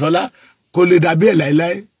Májàsọ́lá kò lè dàbí ẹ̀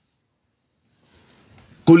láíláí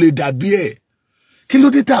kò lè dàbí ẹ̀. Kí ló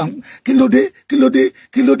dé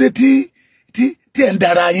tí ẹ̀ ń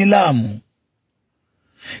dara yín láàmú?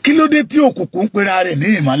 Kí ló dé tí òkùnkùn ń pera rẹ̀ ní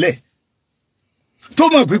ìmọ́lẹ̀ tó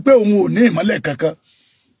mọ̀ pípé òun ò ní ìmọ́lẹ̀ kankan?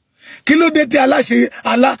 Kí ló dé tí aláṣẹ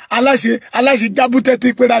jábútẹ́ tí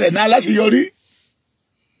pera rẹ̀ ní aláṣeyọrí?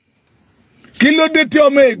 Kí ló dé tí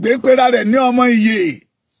ọmọ Ègbé pera rẹ̀ ní ọmọ Ìyè?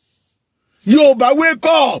 Yorùbá wake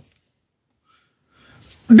up.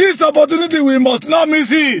 This opportunity we must not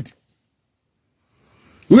miss it.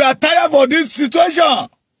 We are tired for this situation.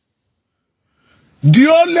 The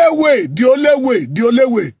only way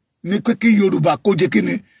ni pé kí Yorùbá kó jẹ́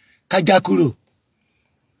kíni ká já kúrò.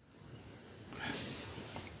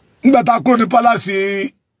 Nígbà tá kúrò ní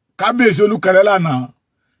palace Kábíyèsí Olúkẹrẹ lánàá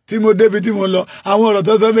tí mo débi tí mo lọ àwọn ọ̀rọ̀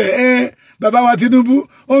tó sọ bẹ́ẹ̀ bàbá wa Tinubu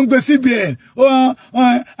ó ń gbé CBN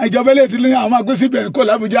ìjọba ilé ìtìlẹ̀ àwọn máa gbé CBN kó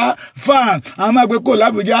l'Àbújá fan àwọn máa gbé kó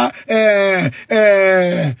l'Àbújá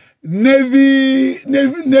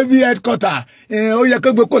Navy headquarter ó yẹ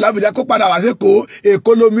kó gbé kó l'Àbújá kó padà wá sí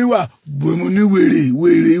Èkó lomi wà bòmù ní wèrè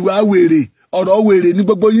ọ̀rọ̀ wèrè ní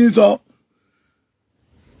gbogbo yín sọ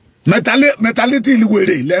mentality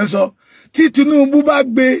wèrè lẹ́ ń sọ tí Tinubu bá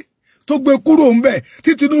gbé tó gbé kúrò ńbẹ̀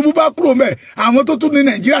tí Tinubu bá kúrò ńbẹ̀ àwọn tó tún ní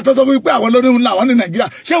Nàìjíríà tó sọ wípé àwọn lórí ńlá àwọn ní Nàìjíríà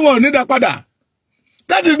ṣé wọn ò ní dá padà?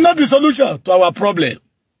 That is not the solution to our problem.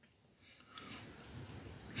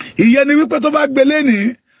 Ìyẹn ni wípé tó bá gbé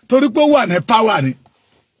lẹ́ni torí pé ó wà ní power ni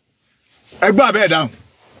ẹgbẹ́ abẹ́ dáhùn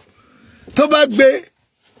tó bá gbé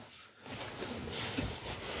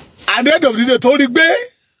at the end of the day tó rí gbé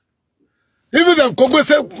Even them kò gbé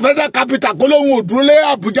federal capital kó lóhun òdúró lé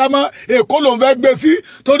Abuja mọ́ Èkó ló ń fẹ́ gbé sí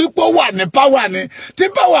torí pé ó wà ní power ni. Tí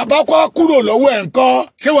power bá kọ́ kúrò lọ́wọ́ ẹ̀ ńkọ́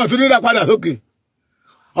ṣé wọ́n tún ní dá padà sókè.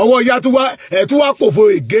 Ọwọ́ ìyá tún wá pòfo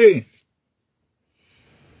again.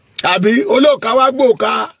 Àbí olóòka wá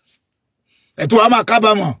gbòòka ẹ̀ tún wá máa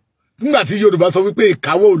kábàámọ̀. Nígbà tí Yorùbá sọ wípé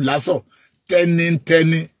ìkáwọ́ ò lásọ̀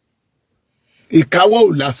tẹ́nítẹ́ní. Ìkáwọ́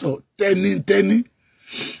ò lásọ̀ tẹ́nítẹ́ní.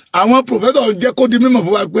 Àwọn professor jẹ́ kó di mímọ̀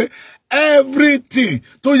fún wa pé everything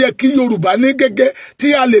tó yẹ kí Yorùbá ní gẹ́gẹ́ tí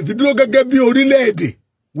a lè fi dúró gẹ́gẹ́ bí orílẹ̀-èdè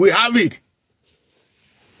we have it.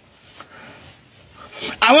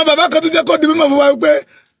 Àwọn bàbá kan tó jẹ́ kó di mímọ̀ fún wa pé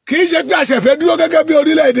kì í ṣe pé a ṣẹ̀fẹ̀ dúró gẹ́gẹ́ bí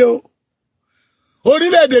orílẹ̀-èdè o.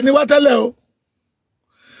 Orílẹ̀-èdè ni wá tẹ́lẹ̀ o.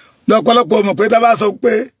 Lọ́pọ̀lọpọ̀ mọ̀ pé tá bá sọ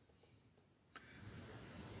pé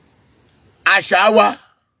àṣà wa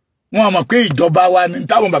wọ́n mọ̀ pé ìjọba wa ni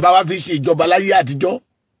táwọn bàbá wa fi ṣe ìjọba láyé àtijọ́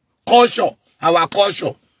culture our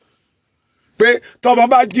culture pé tọ́mọ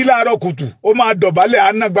bá jí láàárọ̀ kùtù ó máa dọ̀bálẹ̀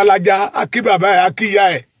ànágbálájá akí bàbá ẹ̀ akí ìyá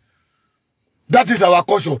ẹ̀ that is our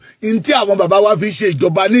culture in tí àwọn bàbá wa fi ṣe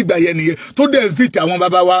ìjọba ní ìgbà yẹn nìyẹn tó dẹ̀ ń fìtì àwọn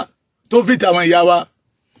bàbá wa tó fìtì àwọn ìyá wa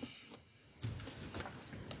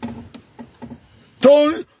tó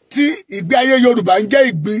tí ìgbé ayé Yorùbá ń jẹ́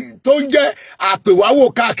ìgbé tó ń jẹ́ àpèwáwò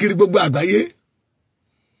káàkiri gbogbo àgbáyé.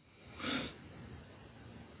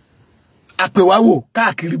 Àpèwáwò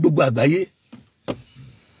káàkiri gbogbo àgbáyé.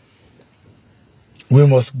 We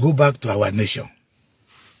must go back to our nation.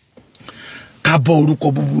 Ká bọ́ orúkọ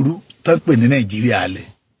búburú tán pè ní Nàìjíríà lẹ̀.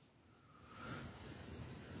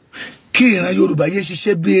 Kí ìran Yorùbá yé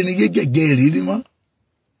ṣiṣẹ́ bí erin yé jẹ̀jẹ̀ ìrírí mọ́.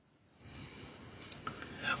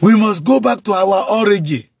 We must go back to our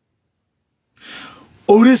origin.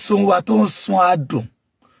 Orísun wa tó ń sun adùn,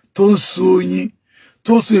 tó ń sun oyin,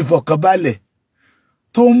 tó ń sun ìfọ̀kànbalẹ̀,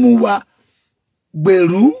 tó ń mú wa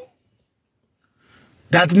gbèrú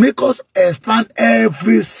that make us expand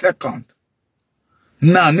every second.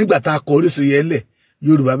 Now nígbà tá kọ orísun yẹn lẹ̀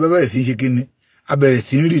Yorùbá bẹ̀rẹ̀ sí ṣe kíni a bẹ̀rẹ̀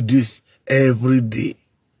sí reduce every day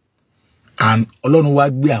and Ọlọ́run wá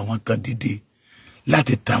gbé àwọn kan dìde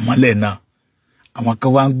láti tàn mọ́lẹ̀ náà àwọn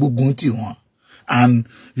kan wá ń gbógun tì wọ́n and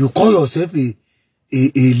you call yourself a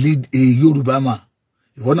Yorùbá man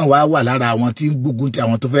ìwọ náà wá wà lára àwọn tí ń gbógun tì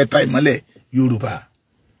àwọn tó fẹ́ tàn ìmọ́lẹ̀ Yorùbá.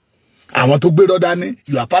 Àwọn tó gbé rọ́dá ní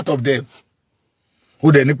you are part of them.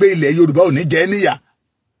 Ó dẹ̀ ní pé ilẹ̀ Yorùbá ò ní jẹ́ níyà.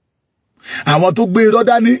 Àwọn tó gbé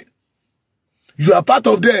rọ́dá ní you are part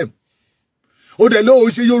of them. Ó dẹ̀ ló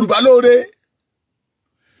ṣe Yorùbá lóore.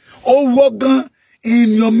 Ó wọ́ gan in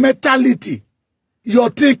your mentality, your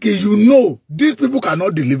thinking, you know these people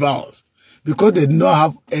cannot deliver us because they do not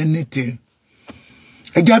have anything.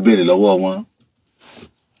 Ẹ já béèrè lọ́wọ́ wọn.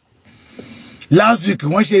 Last week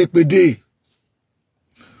wọ́n ṣe ìpèdè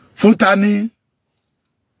fún tani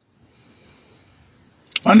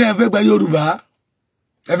wọ́n ní ẹ fẹ́ gba Yorùbá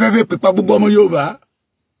ẹ fẹ́ pípa gbogbo ọmọ Yorùbá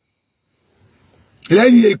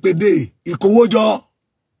lẹ́yìn ìpèdè ìkówójọ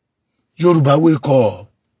Yorùbá wake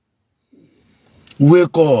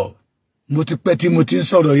up mo ti pẹ́ tí mo ti ń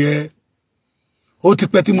sọ̀rọ̀ yẹ ó ti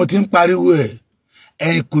pẹ́ tí mo ti ń pariwo ẹ̀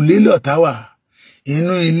ẹ̀kùlé lọ̀tá wà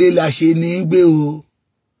inú ilé la ṣe ní gbé o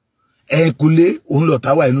ẹ̀kùlé òun lọ̀tá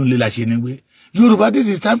wà inú ilé la ṣe ní gbé. Yorùbá, this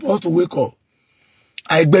is time for us to wake up.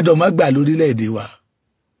 Àìgbẹ́dọ̀ má gbà lórílẹ̀-èdè wa.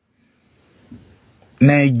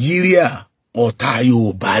 Nàìjíríà ọ̀tá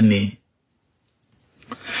Yorùbá ni.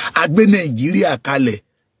 A gbé Nàìjíríà kalẹ̀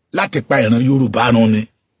láti pa ìran Yorùbá run ni.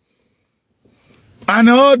 And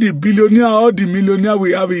all the billionaire, all the millionaire we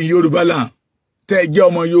have in Yorùbá land. Tẹ́ jẹ́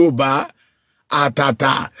ọmọ Yorùbá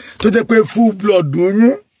àtàtà tó jẹ́ pé full blood yín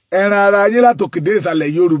ẹran ara yín látòkèdè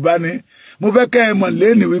ìsàlẹ̀ Yorùbá ni. Mo fẹ́ kẹ́ ẹ mọ̀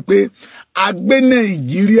lẹ́ni wípé a gbé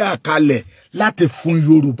Nàìjíríà kalẹ̀ láti fún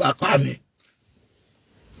Yorùbá pa ni.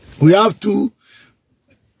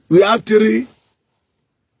 We have 3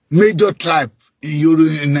 major tribes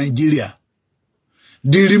in Nigeria.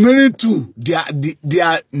 The remaining 2, they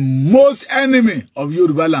are most enemy of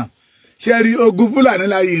Yorùbá land. Ṣẹ́rí ogun Fúlàní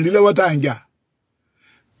láyé ìrìnlẹ́wọ́ tá ń jà.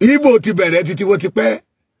 Igbo ti bẹ̀rẹ̀ títí wọ́n ti pẹ́.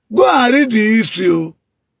 Go and read the history o.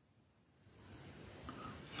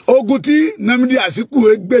 Ogun tí Nnamdi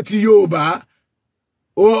Azikiwe gbé ti Yorùbá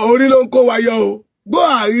orí ló ń kó wa yọ o. Go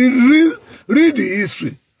and read the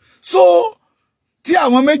history. So tí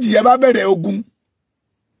àwọn méjì yẹn bá bẹ̀rẹ̀ ogun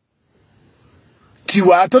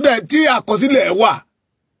tiwa tó dẹ̀ tí àkọsílẹ̀ wà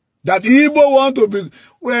that Igbo want to be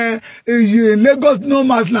Lagos no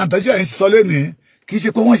man's land tẹ́sí ẹ̀ ń sọ lẹ́nìí kì í ṣe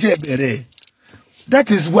pé wọ́n ṣe bẹ̀rẹ̀. That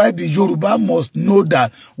is why the Yoruba must know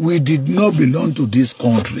that we did not belong to this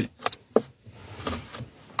country.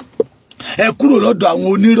 Ẹ kúrò lọ́dọ̀ àwọn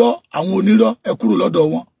onírọ́, ẹ kúrò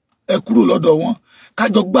lọ́dọ̀ wọn,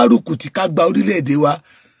 kájọ gbárùkù tí ká gba orílẹ̀-èdè wa.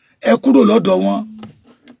 ẹ kúrò lọ́dọ̀ wọn.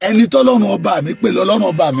 Ẹni tọ́lọ́run ọba mi pè lọ́lọ́run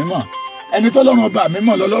ọba mi mọ̀. Ẹni tọ́lọ́run ọba mi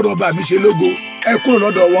mọ̀ lọ́lọ́run ọba mi ṣe lógo. Ẹ kúrò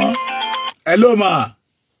lọ́dọ̀ wọn. Hello ma.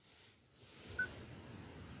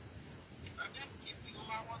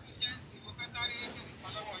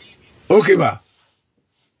 Okay ma.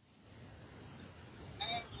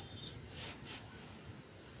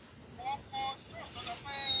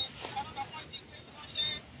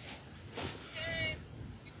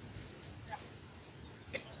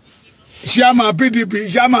 Ṣáàmà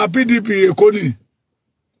PDP Èkó ni.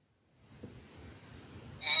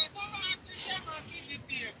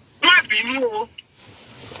 Má bínú o.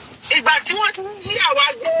 Ìgbà tí wọ́n ti yí àwa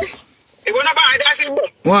gbé, èwo náà bá wa dá sí bọ̀.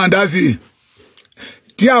 Wọ́n á dá sí.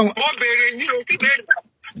 Tí àwọn wọ́n béèrè ní o tí béèrè.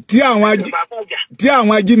 Tí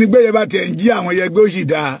àwọn ajínigbé yẹn bá tẹ̀ ń jí àwọn yẹn gbé ó sì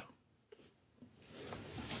dáa.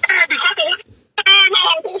 Bìkọ́ tó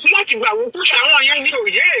lọ́wọ́ tó sí láti gbà wọ́n tó ṣe àwọn yẹn ní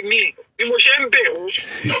òye mi ni mo ṣe ń bẹ̀ o.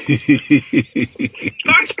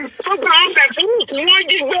 Tó gbà wọn fẹ̀ fún ìkú wọ́n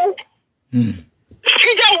jí gbé.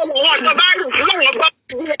 Kíjà wọn lọ́wọ́ tó bá rù lọ́wọ́ gbọ́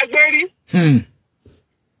gbé ẹgbẹ́ rí.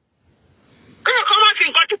 Kọ́ máa fi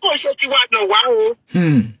nǹkan tí kò ṣe ti wà lọ wá o.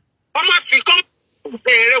 Wọ́n máa fi kọ́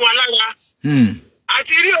bẹ̀rẹ̀ wa lára.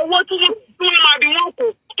 Àti rí owó tí wọ́n máa bí wọ́n kò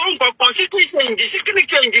tó nǹkan kan sí kí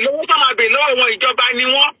change lówó tó máa bè lọ́wọ́ wọn ìjọba ni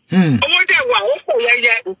wọ́n. Owó dẹ̀ wà ó pọ̀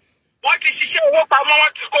yẹyẹ. Wọ́n ti ṣiṣẹ́ owó pamọ́,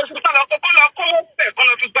 wọ́n ti kó sí kọ́lọ́ kó bẹ̀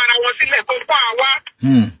kọ́lọ́ fi gbára wọn sílẹ̀ kó kó àwa.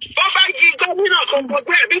 Bọ́ bá jí gómìnà kan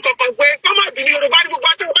gbogbo ẹ̀bí kankan gbé, kọ́ má bí ní Yorùbá ní gbogbo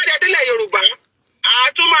àti ọba délẹ̀ Yorùbá.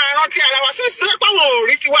 Àtún máa rántí ara wa sí ìsìlẹ̀ pàwọn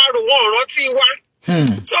òrí ti wá rò wọ́n rántí wa.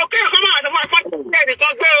 So kéèyàn kan máa sọ fún apá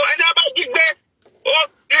ẹnìkan gbé o, ẹni ọba jí gbé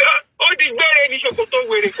ó di gbére ní ṣòkòtò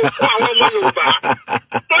wèrè kó kó àwọn ọmọ Yorùbá.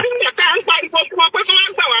 Torí nígbà tá à ń pariwo fún wọn pé kí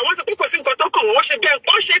wọ́n gbà wá, wọ́n sọ pé kò sí nǹkan tó kàn wọ́n ṣe bẹ́ẹ̀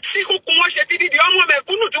wọ́n ṣe tí kúkú wọ́n ṣe tí dídì ọmọ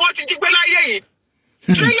mẹ̀kúnnù tí wọ́n ti jí gbé láyé yìí.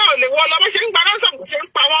 Tírélà ò lè wọ lọ bó ṣe ń gba ránṣọ̀mù ṣe ń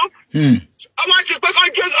pa wọ́n. Ọmọ ti pé kán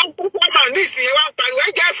jẹ́ ọkùn fọ́ọ̀mà ní ìsìn wa pariwo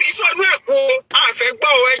ẹjẹ́ fi iṣẹ́ inú ẹ̀kú àfẹ́ gbọ́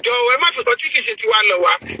ọ ẹjọ́ ẹ má fi kan tí kì í ṣe tiwa lọ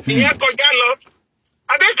wá. Ìyẹn kọjá lọ.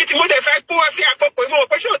 Abẹ́kìtì mo dẹ̀ fẹ́ kó ẹ fi àkókò ìmọ̀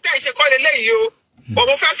pé ṣé òtẹ́ ìṣe kọ́ lélẹ́yìí o. Mo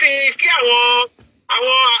fẹ́ fi kí àwọn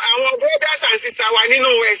brothers and sisters wa nínú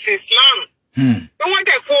ẹ̀sìn Islam. Bí wọ́n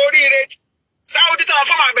dẹ̀ kú oríire Sáúdí tó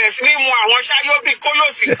kọ́ máa bẹ̀rẹ̀ sí ní mu àwọn ṣáyóbì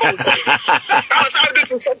kólòsì kọ̀ọ̀kan. Táwọn Sáúdí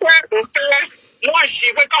ti sọ pé òfẹ́ wọ́n ṣì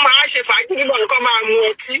pé kọ́ máa ṣe fàájì nígbà kọ́ máa mu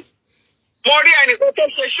ọtí. Mo rí ẹnìkan tó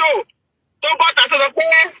ṣe ṣóò tó bọ́ta tó sọ pé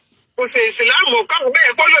kò ṣe ìsìláàmù káwọn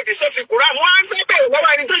bẹ́ẹ̀ kó lòdì sófin kúrà. Mo á fẹ́ bẹ̀rẹ̀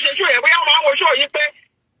lọ́wọ́ ẹni tó ṣe ṣóò yẹn bóyá wọ́n á wo ṣóò yìí pé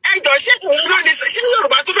ẹjọ́ ṣé òun ló ní ṣé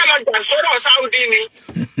Yorùbá tó fẹ́ lọ jà sọ́rọ̀ Sáúdí ni.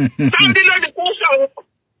 Sáúdí ló ní kó sọ̀rọ̀.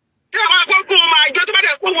 Tí àwọn agbógun máa jó tó bá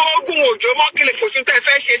dẹ̀ kó wọn ogun òjò mọ́ kílẹ̀ kò sí tẹ́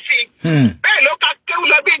fẹ́ ṣe sí i. Bẹ́ẹ̀ ló ka kéwù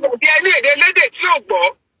lọ bí ìgbàgbé ẹni èdè lédè tí ò gbọ́.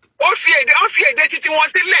 Ó fi èdè titi wọn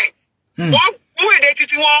sílẹ̀. Wọ́n mú èdè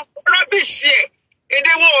titi wọn rọ́bìṣì ẹ̀.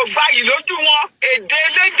 Èdè wọn ò gbayì lójú wọn. Èdè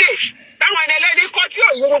lédè. Táwọn ẹni ẹlẹ́ni kọ́ tí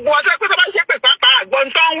òye gbogbo wọn tó pé tó bá ṣe pè pápá àgbọn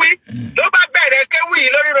tó ń wí. Ló bá bẹ̀rẹ̀ kéwù yìí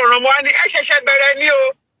lórí rọ̀rùn wọn ni ẹ ṣẹ̀ṣẹ̀ bẹ̀rẹ̀ ní o.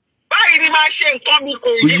 Báyìí ni máa ṣe nǹkan mi kò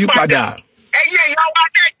yí padà. Ẹ̀yin èèyàn wa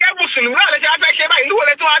tẹ́ jẹ́ mùsùlùmí náà lè ṣe wá fẹ́ ṣe báyìí. Ìlú wo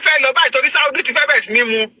lẹ tí wọ́n fẹ́ lọ báyìí torí Sáúdí ti fẹ́ bẹ̀rẹ̀ sí ní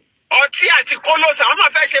mu ọtí àti kólóòsì àwọn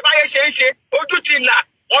máa fẹ́ ṣe báyé ṣe ń ṣe ojú ti là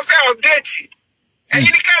wọ́n fẹ́ ọ̀pdéètì.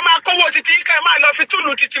 Ẹ̀yin ni kẹ́ ẹ máa kówó títí kẹ́ ẹ máa lọ fi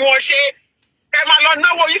túlù títí wọn ṣe kẹ́ ẹ máa lọ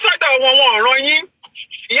náwó yín sọ́dọ̀ wọn ọ̀ràn yín.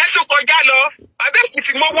 Ìyẹn tó kọjá lọ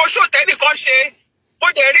Abẹ́òkìtì mo wo ṣó tẹ́nìkan ṣe mo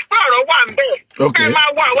dẹ̀ rí pé ọ̀rọ̀ wà ń bẹ̀. Kẹ́ ẹ máa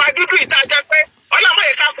wọ àwa dúdú ìtajà pé Ọlọ́run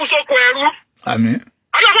yẹ ká kú sóko ẹrú. Àmín.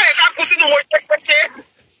 Ọlọ́run yẹ ká kú sínú mo ṣe.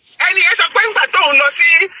 Ẹni yẹn sọ pé ńgbà tóun lọ sí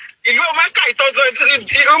ìlú Mẹ́kà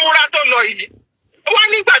ìmúra tó lọ yìí ó wá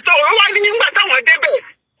nígbà táwọn débẹ̀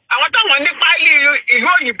àwọn táwọn ní páálí ìlú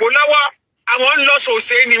òyìnbó lọ́wọ́ àwọn ń lọ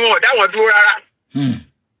sòsè ni wọn ò dá wọn dúró rárá.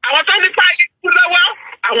 Àwọn tó ní páálí ìlú lọ́wọ́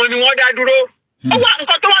àwọn ni wọ́n dá dúró. Ó wá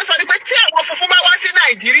nǹkan tó wá sọ ni pé tí àwọn funfun bá wá sí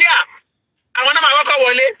Nàìjíríà àwọn náà máa kọ́kọ́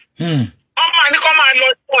wọlé. Wọ́n máa ní kọ́ máa lọ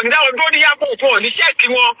wọn ní dáwọn dúró ní airport wọn ní ṣẹ́ẹ̀kì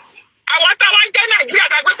wọn. Àwọn táwọn jẹ́ Nàìjíríà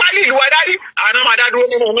tá a gbé pálí ìlú wa dárí àwọn náà máa dá dúró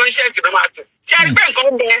nínú ọmọ iṣẹ́ ìkìlọ̀ máa tù. Ṣé ẹ rí pé nǹkan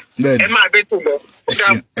ń bẹ ẹ máa bẹ tó lọ.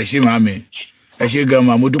 Ẹ ṣé màámi ẹ ṣé gan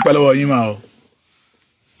ma mo dúpẹ́ lọ́wọ́ yín máa o.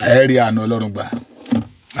 Ẹ rí àánú Ọlọ́run gbà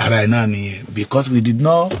ara ẹ̀ náà nìyẹn because we did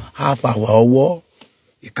not have our ọwọ́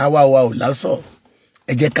ìkáwá wa ò lásọ̀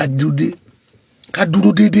ẹ jẹ́ ká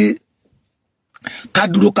dúró dédé ká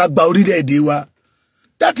dúró ká gba orílẹ̀-èdè wa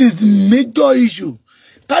that is the major issue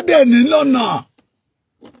ká dẹ̀ ní lọ́nà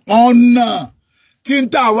ọ̀nà tí ń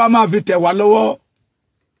tà wá máa fi tẹ̀ wá lọ́wọ́.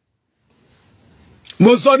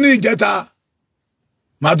 Mo sọ ní ìjẹta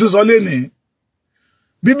màá tún sọ lénìí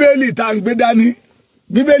bíbélì tá ń gbé dání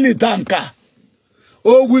bíbélì tá ń kà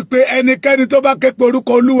ó wí pé ẹnikẹ́ni tó bá ké pe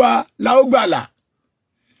orúkọ Olúwa la ó gbàlà.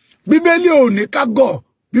 Bíbélì ò ní ká gọ̀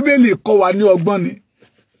bíbélì kọ́ wa ní ọgbọ́n ni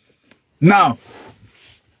Now,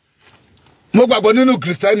 mo gbàgbọ́ nínú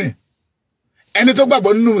Kristẹni, ẹni tó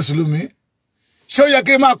gbàgbọ́ nínú Mùsùlùmí, ṣé ó yẹ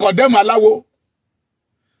kí n máa condemn aláwo?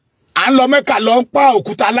 À ń lọ Mẹ́kà lọ ń pa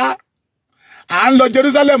òkúta lá, à ń lọ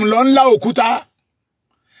Jerusalem lọ ń lá òkúta.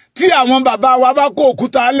 Tí àwọn bàbá wa bá kó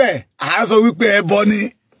òkúta lẹ̀, à ń sọ wípé ẹbọ ni.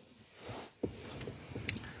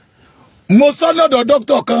 Mo sọ lọ́dọ̀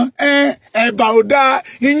dókítà kan, ẹ̀bà ò dáa,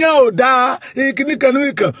 iyán ò dáa, kíníkan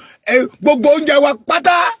níkan, gbogbo oúnjẹ wa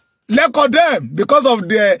pátá lẹ́kọ̀ọ́ dem because of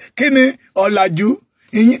the kíni ọ̀làjú,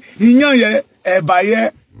 iyán yẹ, ẹ̀bà yẹ,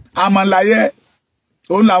 àmàlà yẹ,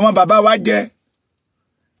 òun làwọn bàbá wa jẹ,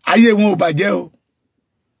 ayé wọn ò bàjẹ́ o.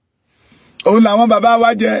 Òun làwọn bàbá wa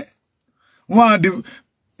jẹ, wọn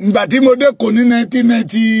ìgbà tí mo dé kò ní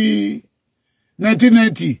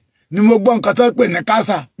 1990 ni mo gbọ́ nǹkan tó pè ní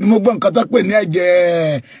kásà, ni mo gbọ́ nǹkan tó pè ní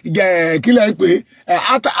ẹ̀jẹ̀ kí lẹ́ ń pè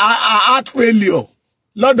heart failure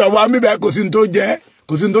lọ́dọ̀ wa mi bẹ́ẹ̀ kò sí ní tó jẹ́,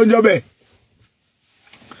 kò sí ní tó ń jọ́ bẹ́ẹ̀.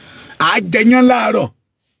 À jẹyán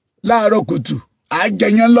láàárọ̀ kùtù, à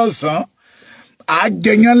jẹyán lọ́sàn-án, à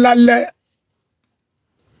jẹyán lálẹ́.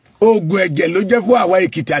 Oògùn ẹ̀jẹ̀ ló jẹ́ fún àwa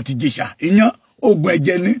Èkìtì àti Ìjẹ̀ṣà. Iyán oògùn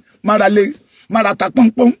ẹ̀jẹ̀ ni, mára ta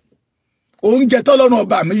pọ́npọ́n. Oúnjẹ tọ́lọ́run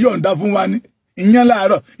ọba mi yọ̀ǹda fún wa ni. Iyán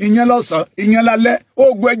láàárọ̀, iyán lọ́sàn, iyán lálẹ́,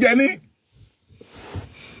 oògùn ẹ̀jẹ̀ ni.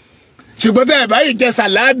 Ṣùgbọ́n tẹ́ ẹ bá yìí jẹ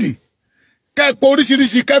sàláàdì, kẹ́ẹ̀pọ̀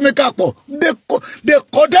oríṣiríṣi kẹ́míkà pọ̀, they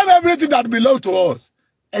condemn everything that belongs to us.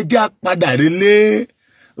 Ẹ jẹ́ àpadà relé,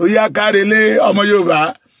 oyá ká relé ọmọ Yorùbá,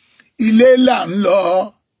 ilé là ń lọ,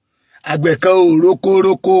 àgbẹ̀ kan ò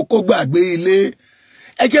rókórókó kó gbàgbé ilé.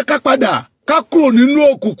 Ẹ jẹ́ ká padà, ká kúrò nínú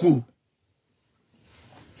òkùnkùn.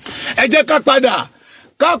 Ẹ jẹ́ ká padà,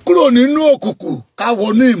 ká kúrò nínú òkùnkùn, ká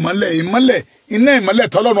wọnú ìmọ́lẹ̀, iná ìmọ́lẹ̀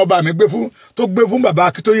tọ́lọ́run ọba mi tó gbé fún bàbá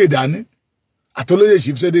Akíntóyè dání àtolóyè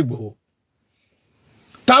Sunday Igboho.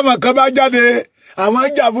 Táwọn kan bá jáde, àwọn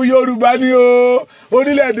jà fún Yorùbá ní o,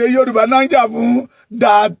 orílẹ̀-èdè Yorùbá náà jà fún,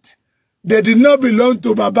 that they did not belong to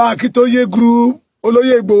bàbá Akíntóyè group,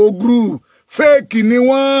 olóyè Igboho group. Fake ni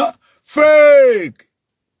wọ́n, fake.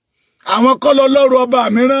 Àwọn kọ́ lọ́lọ́run ọba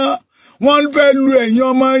mìíràn, wọ́n fẹ́ lu ẹ̀yin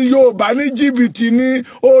ọmọ Yorùbá ní jìbìtì ní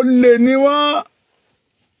olè ni wọ́n.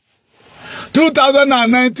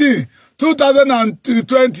 2019,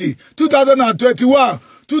 2020, 2021,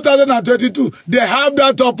 2022, they have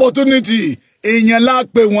that opportunity. Èèyàn la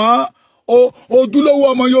pè wọ́n, ojúlówó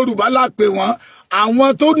ọmọ Yorùbá la pè wọ́n, àwọn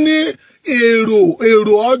tó ní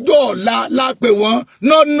èrò ọjọ́ ọ̀la la pè wọ́n,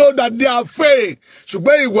 not know that they are fake.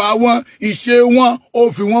 Ṣùgbọ́n ìwà wọn, ìṣe wọn,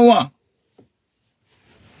 ó fi wọ́n wọ̀n.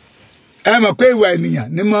 Ẹ mọ̀ pé ìwà ènìyàn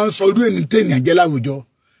ni máa ń sọ irú ènìyàn tènìyàn jẹ́ láwùjọ.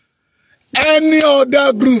 Any other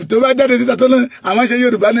group tó bá jáde síta tó náà àwọn ṣe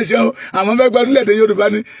Yorùbá nation, àwọn fẹ́ gba orílẹ̀-èdè Yorùbá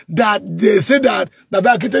ni, that they say that bàbá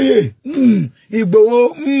Akíntóyè, Ìgbòho,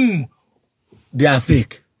 they are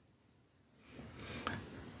fake.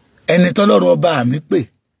 Ẹni tọ́lọ́run ọba mi pè,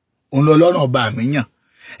 òun lọ́lọ́run ọba mi yàn.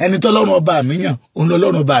 Ẹni tọ́lọ́run ọba mi yàn, òun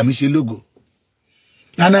lọ́lọ́run ọba mi ṣe lógo.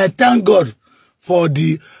 And I thank God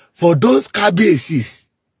for those kábíyèsí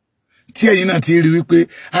tí ẹ̀yin náà ti rí wípé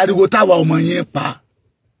ariwo táwa ọmọ yẹn pa,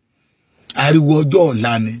 ariwo ọjọ́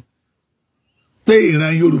ọ̀la ni, pé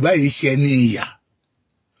ìran Yorùbá yìí ṣe ní ìyà,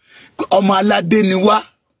 ọmọ aládé ni wá,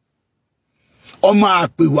 ọmọ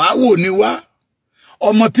àpèwáwò ni wá,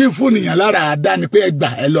 ọmọ tí ń fúnìyàn lára àdá ni pé ẹgbà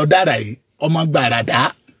ẹ lọ dára yìí, ọmọ gbàràdá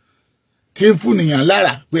tí ń fúnìyàn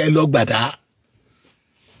lára pé ẹ lọ gbàdá.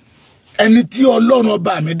 Ẹni tí Ọlọ́run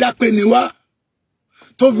ọba mi dá pé ni wá,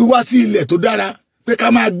 tó fi wá sí ilẹ̀ tó dára, pé ká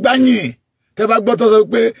máa gbáyìn. Tẹ́ bá gbọ́ tó sọ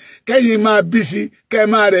pé kẹ́yìn máa bí sí, kẹ́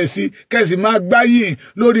máa rẹ̀ sí, kẹ́sì máa gbáyìn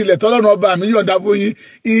lórí ilẹ̀ tọ́lọ́run ọba mi yọ̀ǹda fún yín.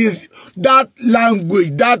 Is that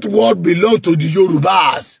language, that word belong to the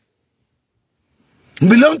Yorùbás,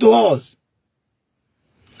 belong to us.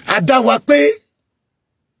 Àdá wa pé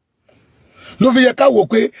ló fi yẹ ká wò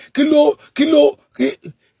pé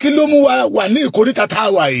kí ló mú wa wà ní ìkóríta tá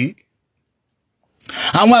a wà yìí.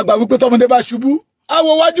 Àwọn àgbà wípé tọmọdé bá ṣubú, á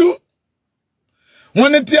wo wájú.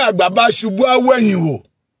 Wọ́n ní tí àgbà bá ṣubú, á wẹ̀yìn wò.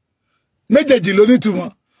 Méjèèjì ló nítumọ̀.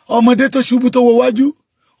 Ọmọdé tó ṣubú tó wo wájú,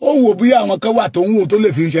 ó wò bí àwọn kan wà tó ń wò tó lè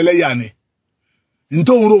fi ń ṣẹlẹ́yà ni. N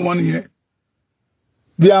tó ń rò wọ́n nìyẹn.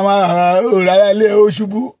 Bí àwọn òràrá ilé ó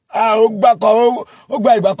ṣubú, ó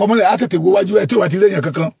gba ìgbà kan mọ́lẹ̀, á tètè wo wájú, ẹ tí ó wà ti léyàn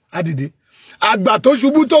kankan, á dìde. Àgbà tó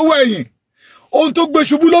ṣubú tó wẹ̀yìn, ohun tó gbé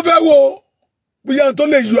ṣubú ló fẹ́ wò. Bóyá tó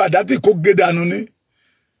lè yọ àdátì kó gé dànù ni.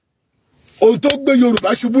 Ohun tó gbé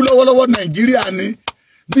Yorùbá ṣubú lọ́wọ́lọ́wọ́ Nàìjíríà ni.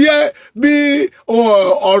 Bí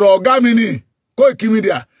ọ̀rọ̀ ọ̀gá mi ni, Koiki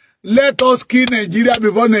Media, let us kill Nigeria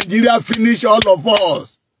before Nigeria finish all of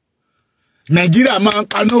us. Nigeria máa ń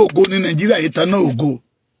paná ògo ni, Nigeria yìí taná ògo.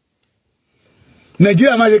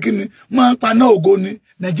 Nàìjíríà máa ṣe kí ni máa ń paná ògo ni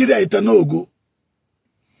Nàìjíríà ìtànná ògo.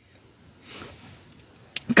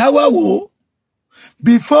 Káwá wò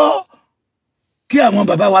before kí àwọn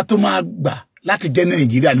bàbá wa tó máa gbà láti jẹ́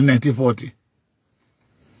Nàìjíríà ní 1940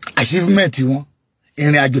 achievement wọn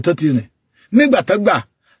ìrìn àjò tó ti rìn nígbà tó gbà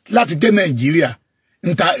láti jẹ́ Nàìjíríà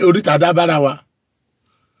nta oríta dábára wa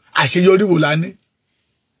àṣeyọrí wo la ní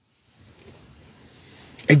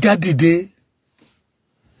ẹjá dìde.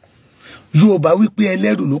 Yorùbá wípé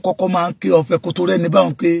ẹlẹ́rù ló kọ́kọ́ máa ń ké ọ̀fẹ́ kó tó rẹ́ni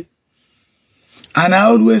báwọn ké. And I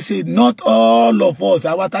always say not all of us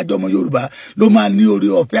àwa tájọ́ ọmọ Yorùbá ló máa ní orí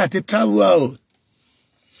ọ̀fẹ́ àti travel out.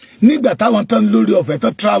 Nígbà táwọn tán lórí ọ̀fẹ́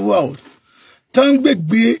tán travel out tán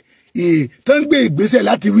gbé ìgbésẹ̀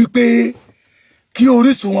láti wípé kí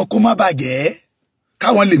orísun wọn kó má bàjẹ́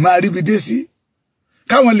káwọn lè máa ríbi dé sí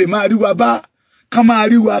káwọn lè máa rí wa bá ká máa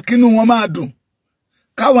rí wa kínú wọn máa dùn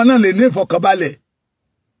káwọn náà lè ní ìfọ̀kànbalẹ̀.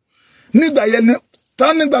 Nígbà yẹn ni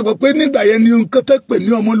tán nígbàgbọ́ pé nígbà yẹn ni nǹkan tó pè ní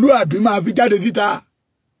ọmọlúwàbí máa fi jáde síta.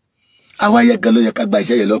 Àwa yẹgẹ ló yẹ ká gba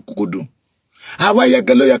iṣẹ́ yẹn lọ́kùnkúndùn. Àwa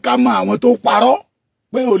yẹgẹ ló yẹ ká mọ àwọn tó parọ́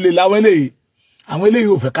pé olè làwọn eléyìí. Àwọn eléyìí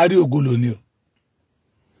ò fẹ́ kárí ògo lónìí o.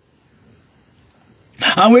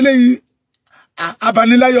 Àwọn eléyìí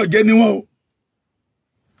abaniláyọ̀ jẹ́ ni wọ́n o.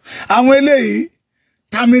 Àwọn eléyìí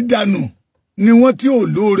tamidanu ni wọ́n tí ò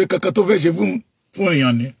lóore kankan tó fẹ́ ṣe fún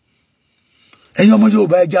èèyàn ni. Ẹ̀yin ọmọ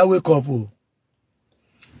Yorùbá ẹ já wake up o.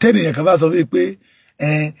 Tẹ́nìyàn kan bá sọ pé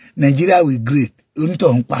Nigeria will great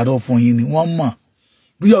onítọ̀ ń parọ́ fún yín ni wọ́n mọ̀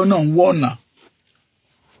bóyá òun náà ń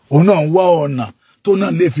wọ́ ọ̀nà tó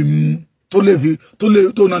náà lè fi tó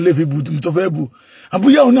náà lè fi bu tó fẹ́ bu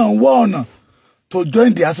àbúyá òun náà ń wọ́ ọ̀nà to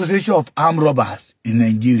join the Association of Armed Robbers in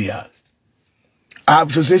Nigeria,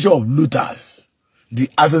 Association of Looters, the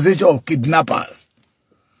Association of Kidnappers.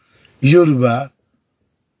 Yorùbá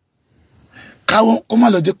káwọn kó má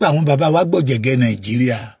lọ jẹ́ pé àwọn bàbá wa gbọ̀jẹ̀gẹ́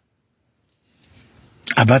Nàìjíríà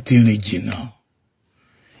àbá ti rìn jìnnà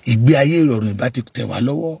ìgbé ayé ìrọ̀rùn ìbá ti tẹ̀ wá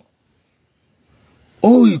lọ́wọ́. Ó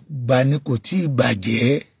ìgbà ni kò tí ì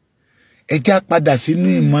bàjẹ́ ẹjá padà sínú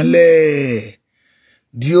ìmọ́lẹ̀.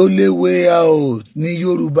 The only way out ní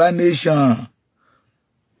Yorùbá nation.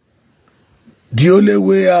 The only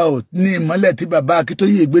way out ní ìmọ́lẹ̀ tí bàbá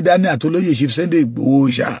Akíntóyè gbé dání àtolóyè Chief Sunday Igboho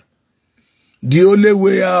ṣá. The only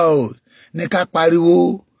way out ní ká pariwo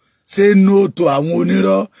say no to àwọn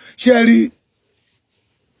onírọ́. Ṣé rí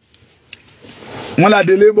wọ́n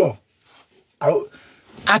ládélé bọ̀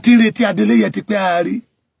àti retí adélé yẹ ti pé àárí.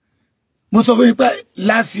 Mo sọ fún yín pé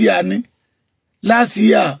last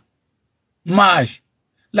year March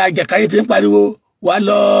lájàkáyé ti ń pariwo wà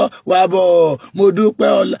lọ wà bọ̀ mo dúpẹ́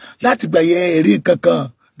ọ̀la láti gbà yẹn èrí kankan.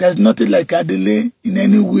 There's nothing like adélé in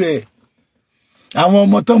anywhere. Àwọn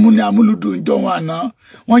ọmọ tó mú ní amúlùdùn ìjọ wọn àná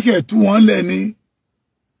wọ́n ṣe tú wọn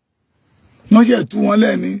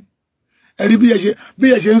lẹ́ni ẹ̀rí bí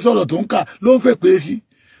ẹ ṣe ń sọ̀rọ̀ tó ń kà ló ń fẹ́ pé sí.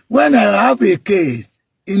 When I have a case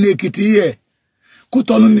in Ekiti here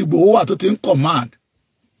Kútọ́nù ní Ìgbòho wà tó ti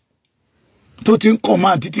ń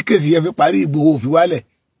command títí kéèsì yẹn fi parí Ìgbòho òfin wálẹ̀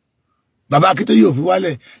bàbá Akíntóyè òfin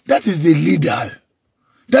wálẹ̀. That is the leader.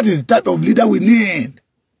 That is the type of leader we need.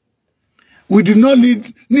 We do not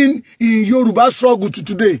need in Yoruba struggle to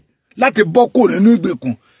today. Láti bọ́ kò nínú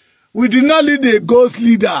ìgbèkùn. We do not need a ghost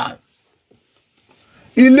leader.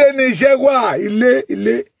 Ilé ni iṣẹ́ wà,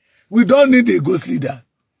 ilé. We don't need a ghost leader.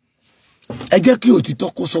 Ẹ jẹ́ kí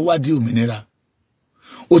òtítọ́ kó sọ wá di òmìnira.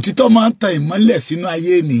 Òtítọ́ máa ń tan ìmọ́lẹ̀ sínú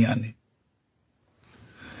ayé ènìyàn ni.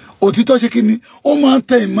 Òtítọ́ ṣe kí ni? Ó máa ń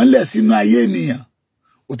tan ìmọ́lẹ̀ sínú ayé ènìyàn.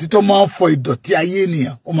 Òtítọ́ máa ń fọ ìdọ̀tí ayé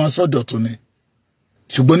ènìyàn. Ó máa ń sọ dọ̀tun ni.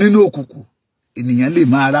 Ṣùgbọ́n nínú òkùnkùn ènìyàn lè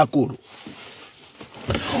máa rákòrò.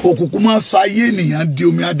 Òkùnkùn máa ń sọ ayé ènìyàn di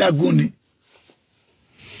omi adágún ni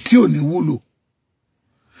tí ò ní wúlò.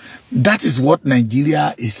 That is what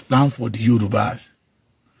Nigeria is planned for the Yorubas.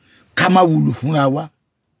 Ká má wúlò fúnra wa,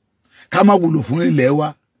 ká má wúlò fún ilẹ̀ wa,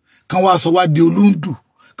 kán wá sọ wá di olúndù,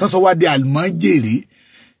 kán sọ wá di àlùmọ́jèrè.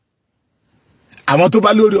 Àwọn tó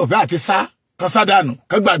bá lórí ọ̀fẹ́ àti kán sádànù,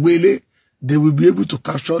 kán gbàgbé ilé, they will be able to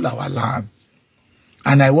capture our land.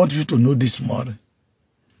 And I want you to know this morning.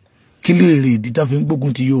 Kí lè rí ìdí tó fi ń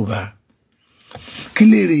gbógun ti Yorùbá? Kí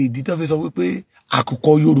lè rí ìdí tó fi sọ wípé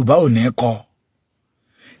àkùkọ Yorùbá ò ní kọ?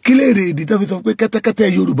 Kí lè rí ìdí tó fi sọ pé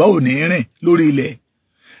kẹ́tẹ́kẹ́tẹ́ Yorùbá ò ní rìn lórí ilẹ̀?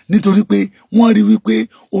 Nítorí pé wọ́n rí wípé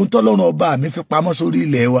ohun tọ́lọ́run ọba mi fi pamọ́ sórí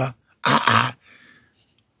ilẹ̀ wa.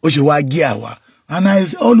 Ó ṣe wá gé àwa. And I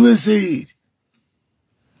always say it.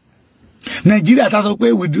 Nigeria ta sọ pé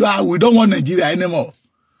we don't want Nigeria anymore.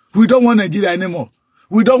 We don't want Nigeria anymore.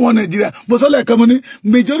 we don't want Nigeria. Mo sọ lẹ́ẹ̀kan mo ní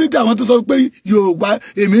majority àwọn tó sọ pé Yorùbá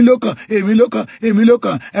èmi ló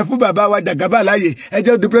kàn ẹ fún bàbá wa Jagaba láàyè ẹ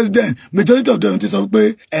jẹ́ the president. Majority of them ti sọ pé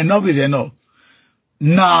enough is enough.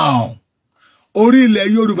 Now orí ilẹ̀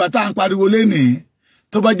Yorùbá tá ń pariwo lénìí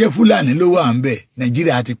tó bá jẹ́ Fúlàní ló wà ńbẹ̀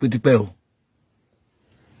Nàìjíríà ti pẹ́ o.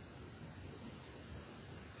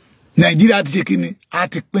 Nàìjíríà ti ṣe kíni a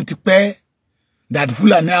ti pẹ́ that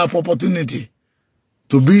Fulani have opportunity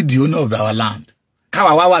to be the owner of our land.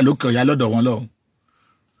 Káwa wá wà lókè ọ̀yà lọ́dọ̀ wọn lọ́hùn.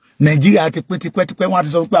 Nàìjíríà ti pẹ́ wọ́n á ti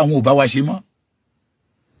sọ pé àwọn ò bá wa ṣe mọ́.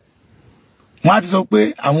 Wọ́n á ti sọ pé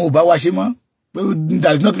àwọn ò bá wa ṣe mọ́.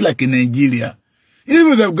 There is nothing like in Nigeria.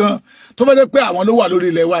 Even if gan tó bá jẹ́ pé àwọn ló wà lórí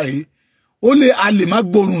ilẹ̀ wa yìí, a lè má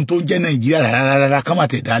gbóòórùn tó ń jẹ́ Nàìjíríà rárá ká má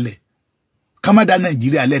tẹ̀ dálẹ̀. Ká má dá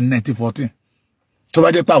Nàìjíríà lẹ̀ ní 1914. Tó bá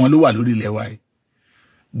jẹ́ pé àwọn ló wà lórí ilẹ̀ wa yìí.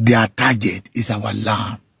 Their target is our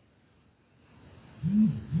land.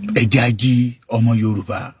 Ejaji ọmọ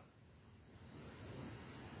Yorùbá.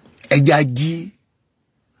 Ejaji,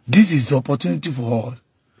 this is the opportunity for us.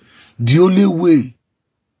 The only way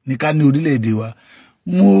ní ká ní orílẹ̀-èdè wa.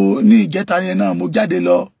 Mo ní ìjẹta yẹn náà mo jáde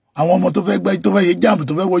lọ àwọn ọmọ tó fẹ́ ṣe JAMB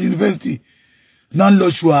tó fẹ́ wọ university. Non lọ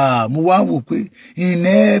ṣùà mo wá wò pé in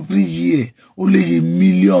every year only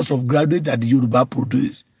millions of graduates that the Yoruba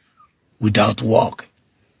produce without work.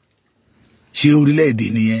 Ṣé orílẹ̀-èdè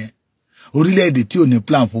nìyẹn? Orílẹ̀-èdè tí ò ní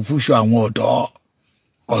plan fún future àwọn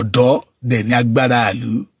ọ̀dọ́ dẹ̀ ní agbára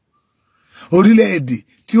ìlú. Orílẹ̀-èdè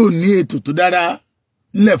tí ò ní ètò tó dára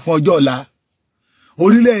nílẹ̀ fún ọjọ́ ọ̀la.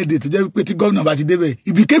 Orílẹ̀-èdè tó jẹ́ pé tí gómìnà bá ti débẹ̀,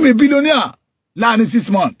 he became a billionaire láàrin 6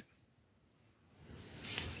 months.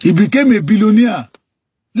 He became a billionaire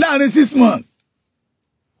láàrin 6 months.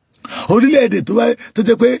 Orílẹ̀-èdè tó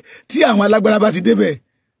jẹ́ pé tí àwọn alágbára bá ti débẹ̀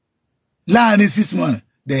láàrin 6 months.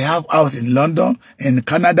 They have house in London, in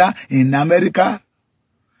Canada, in America.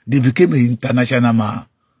 They became an international man.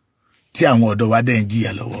 Tí àwọn ọ̀dọ́ wa dẹ̀ ń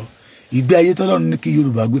jìyà lọ́wọ́. Ìgbé ayé t'Ọlọ́run ní kí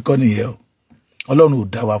Yorùbá gbé kọ́ nìyẹn o. Ọlọ́run ò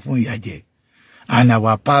dá wa fún ìyà jẹ. And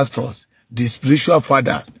our pastors, the spiritual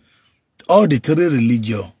fathers, all the 3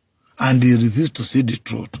 religions, and they refuse to see the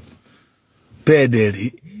truth. Bẹ́ẹ̀ dẹ̀ rí,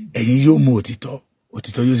 ẹ̀yin yóò mú òtítọ́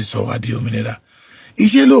yóò sì sọ wá di òmìnira.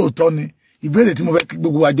 Iṣẹ́ lóòótọ́ ni. Ìbéèrè tí mo fẹ́ kí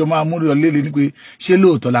gbogbo àjọ máa mú lọ lélẹ̀ ni pé ṣé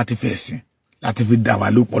lóòótọ́ láti fẹ́ sìn láti fi dà wá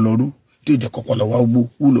lọ́pọlọrú tí ó jẹ́ kọ́kọ́lọ́ wa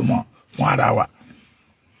wúlò mọ́ fún ara wa.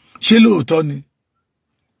 Ṣé lóòótọ́ ni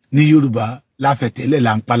ní Yorùbá la fẹ̀tẹ́lẹ̀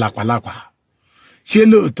là ń palapalapa. Ṣé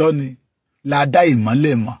lóòótọ́ ni la dá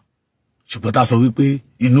ìmọ́lẹ̀ mọ̀ ṣùgbọ́n tá sọ wípé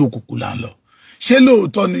inú òkùnkùn là ń lọ. Ṣé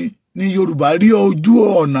lóòótọ́ ni ní Yorùbá rí ojú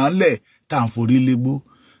ọ̀nà ńlẹ̀ tá à ń forí légbó.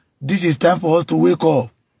 This is time for us to wake up.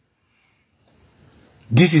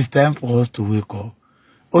 This is time for us to wake up.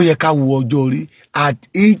 Ó yẹ ká wo ọjọ́ orí at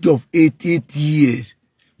age of 88 years.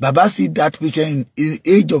 Baba see that picture in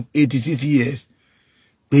age of 86 years.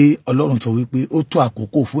 Pé Ọlọ́run sọ wípé ó tó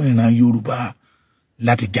àkókò fún ìran Yorùbá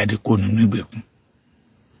láti jáde kó nínú ìgbèkùn.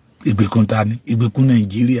 Ìgbèkùn ta ni? Ìgbèkùn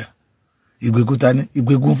Nàìjíríà. Ìgbèkùn ta ni?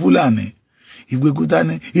 Ìgbèkùn Fúlàní. Ìgbèkùn ta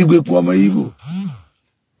ni? Ìgbèkùn ọmọ Ìgbò.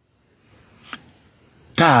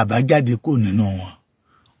 Tá bá jáde kó nínú wọn.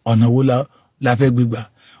 Ọ̀nà wo la fẹ́ gbígbà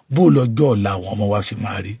bó lọ́jọ́ ọ̀la àwọn ọmọ wa ṣe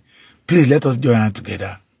máa rí. Please let us join hands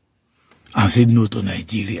together and say no to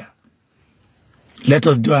Nigeria. Let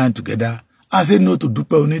us join hands together and say no to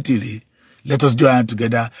Dupe Onitiri. Let us join hands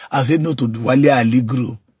together and say no to Wale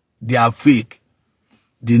Aligro. They are fake.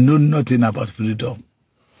 They know nothing about freedom.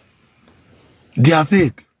 They are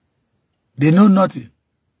fake. They know nothing.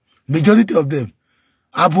 Majority of them.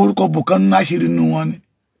 Aborúkọ Bùkánú náṣírí nínú wọn ni.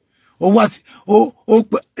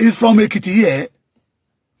 It's from Ekiti here.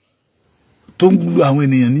 Tó ń lu àwọn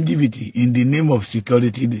ènìyàn ní jìbìtì in the name of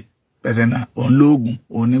security day. Pẹ̀sẹ̀nà, òun lóògùn,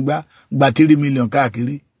 òun nígbà, gba 3 million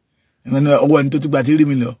káàkiri. Ọwọ́ ẹni tó ti gba 3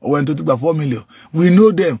 million, ọwọ́ ẹni tó ti gba 4 million. We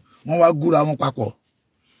know them. Wọ́n wá gúra wọn papọ̀.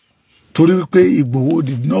 Torí wípé Ìgbòho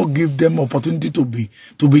did not give them opportunity to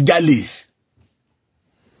be jealous.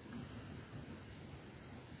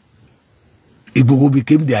 Ìgbòho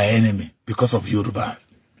became their enemy because of Yoruba.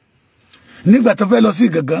 Nígbà tó fẹ́ lọ sí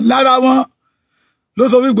gangan lára wọn ló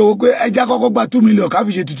sọ fún Ìgbòho pé ẹja kọ́kọ́ gba 2 million ká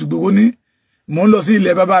fi ṣe tutù Ìgbòho ní mò ń lọ sí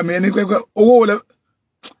ilẹ̀ bàbá mi ẹni pẹ́pẹ́ owó wọlé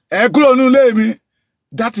ẹ kúrò nínú ilé mi.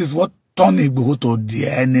 That is what turned Ìgbòho to the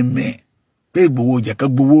enemy. Pé Ìgbòho jẹ́ ká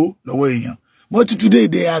gbowó lọ́wọ́ èèyàn. But today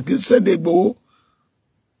they are said Ìgbòho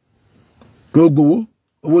kó gbowó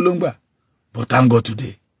owó ló ń gbà. But thank God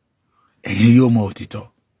today ẹ̀yin yóò mọ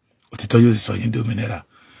òtítọ́ yóò sì sọ yín di òmìnira.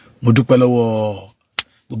 Mo dúpẹ́ lọ́wọ́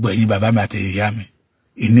gbogbo ẹ̀yin bàbá mi àti ìyá mi.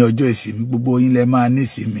 Ìní ọjọ́ ìsinmi gbogbo yín lẹ máa ní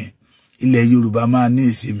ìsinmi. Ilẹ̀ Yorùbá máa ní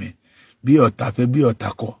ìsinmi. Bí ọ̀tá fẹ́ bí ọ̀tá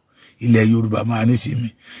kọ̀, ilẹ̀ Yorùbá máa ní ìsinmi.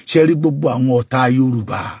 Ṣé rí gbogbo àwọn ọ̀tá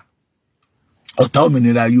Yorùbá ọ̀tá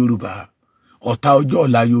òmìnira Yorùbá, ọ̀tá ọjọ́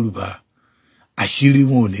ọ̀la Yorùbá, àṣírí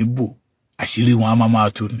wọn ò ní bò, àṣírí wọn á máa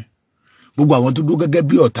tú ni. Gbogbo àwọn tó dúró gẹ́gẹ́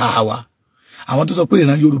bí ọ̀tá wa, àwọn tó sọ pé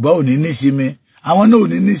ìran Yorùbá ò ní nísinmi, àwọn náà ò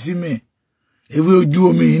ní nísinmi. Ewé ojú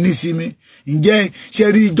omi yìí nísinmi. Ǹjẹ́ ṣe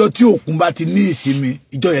rí ìjọ tí òkun bá ti ní ìsinmi,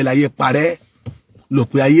 ìjọ yẹn láyé parẹ́,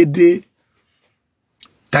 lòpin ayé dé.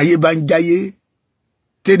 Táyé bá ń jáyé,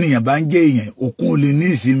 tẹ́nìyàn bá ń jẹ́ èèyàn, òkun ò lè ní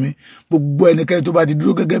ìsinmi. Gbogbo ẹnikẹ́ni tó bá ti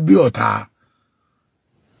dúró gẹ́gẹ́ bí ọ̀tá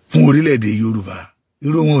fún orílẹ̀-èdè Yorùbá,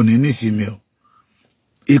 irú wọn ò ní nísinmi o.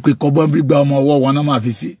 Èpè kọ́bọ́n gbígbá ọmọ ọwọ́ wọn náà máa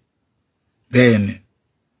fi sí. Bẹ́ẹ̀ ni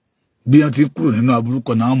bí wọ́n ti kúrò nínú aburú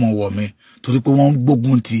kan náà mọ̀ wọ̀ mí torí pé wọ́n ń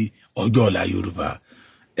gbógun ti ọjọ́ ọ̀la Yorùbá.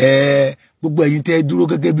 Gbogbo ẹ̀yin tẹ́ dúró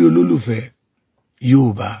gẹ́gẹ́ bí olólùfẹ́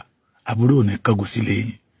Yorùbá, àbúrò ò ní kángun sílé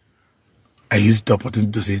yín. I used the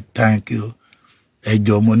opportunity to say thank you. Ẹ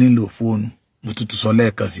jọ̀ọ́ mo nílò fóònù, mo tútù sọ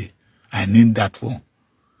lẹ́ẹ̀kan sí. I need that phone.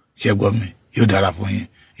 Ṣé gbọ́ mi, yóò dára fún yín.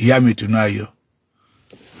 Ìyá mi Ìtùnú Ayọ̀.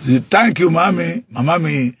 Thank you, mami. Mama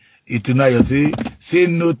mi Ìtùnú Ayọ̀ say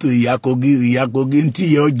no to Ìyá Kogi. Ìyá Kogi ntí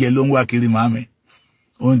ìyá ọjẹ ló ń wá kiri mami.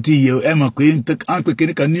 Ohun tí ìyá ẹ mọ̀ pé à ń pè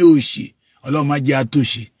kíní kan ní òṣì. Ọlọ́run má jẹ́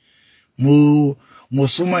àtòṣì. Mo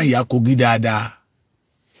súnmọ́ Ìyá Kogi dáadáa.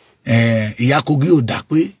 Ìyá Kogi ò dá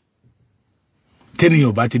pé. Tẹ́nìyàn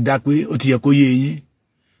ò bá ti dá pé ó ti yẹ kó yé yín.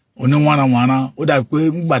 Oní wọ́nranwọ̀nran ó dàbí pé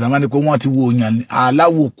ńgbà tá máa ní pé wọ́n ti wo èèyàn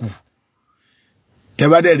aláwòkù.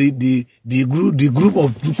 Tẹ́bádẹ́ rí the group of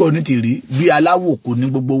people ní ti rí bí aláwòkù ní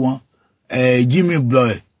gbogbo wọn. Jimmy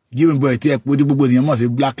Boy tí ẹ pé ní gbogbo ènìyàn mọ̀ sí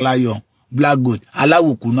Black Lion, Black Goat,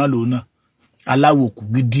 aláwòkù náà lòun náà. Aláwòkù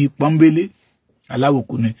gidi pọ́nbélé.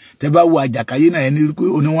 Aláwòkù ni. Tẹ́ bá wo àjàkáyé náà ẹni rí pé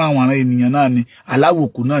oníwọ̀nranwọ̀nran ènìyàn náà ni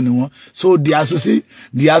aláwòkù náà ni wọ́n. So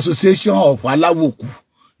the association of aláwòkù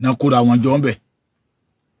náà kóra wọn jọ ń bẹ̀.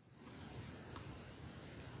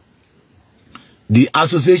 The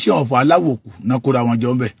association of aláwòkù náà kóra wọn jọ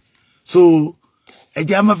ń bẹ̀. So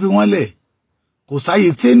ẹjẹ́ a máa fi wọ́n lẹ̀. Kò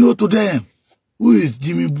sáyé say no to them. Who is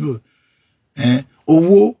Jimmy Blow?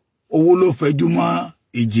 Owó ló fẹjú mọ́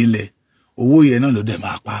ìjìnlẹ̀. Owó yẹn náà ló dẹ̀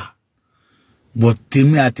máa pa. But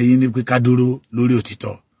tèmi àtẹ̀yin ni pé ká dúró lórí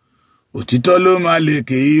òtítọ́. Òtítọ́ ló máa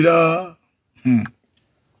lékè irọ́.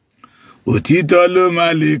 Òtítọ́ ló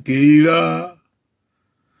máa lékè irọ́.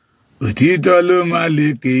 Òtítọ́ ló máa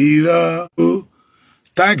lékè irọ́.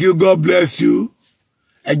 Thank you, God bless you.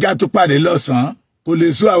 Ẹja tó pàdé lọ́sàn-án. Kò lè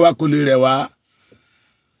sú àwa, kò lè rẹ̀ wá.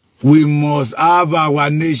 We must have our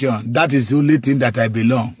nation. That is the only thing that I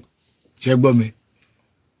belong. Ṣé gbọ́ mi?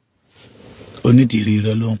 Onítìrí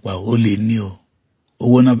irọ́ ló ń pa ó lè ní o.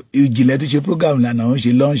 Owó náà ìjìnlẹ̀ tó ṣe program lánàá ó ń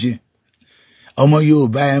ṣe lọ́ńṣì. Ọmọ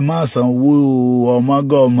Yorùbá ẹ má sanwó ọmọ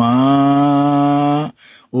gọ̀mọ́.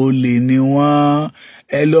 Ó lè ní wọ́n.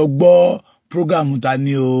 Ẹ lọ gbọ́ program ta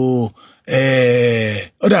ni o.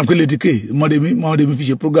 Ó dà pé létíkè mọ́dẹ̀mí fi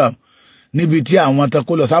ṣe program. Níbi tí àwọn tán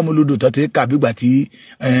kó lọ sámúlòdò tó ti kà bígbà tí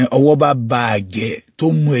ọwọ́ bá ba àjẹ́ tó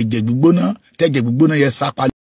mú ẹ̀jẹ̀ gbígbóná tẹ́jẹ̀ gbígbóná yẹ sápá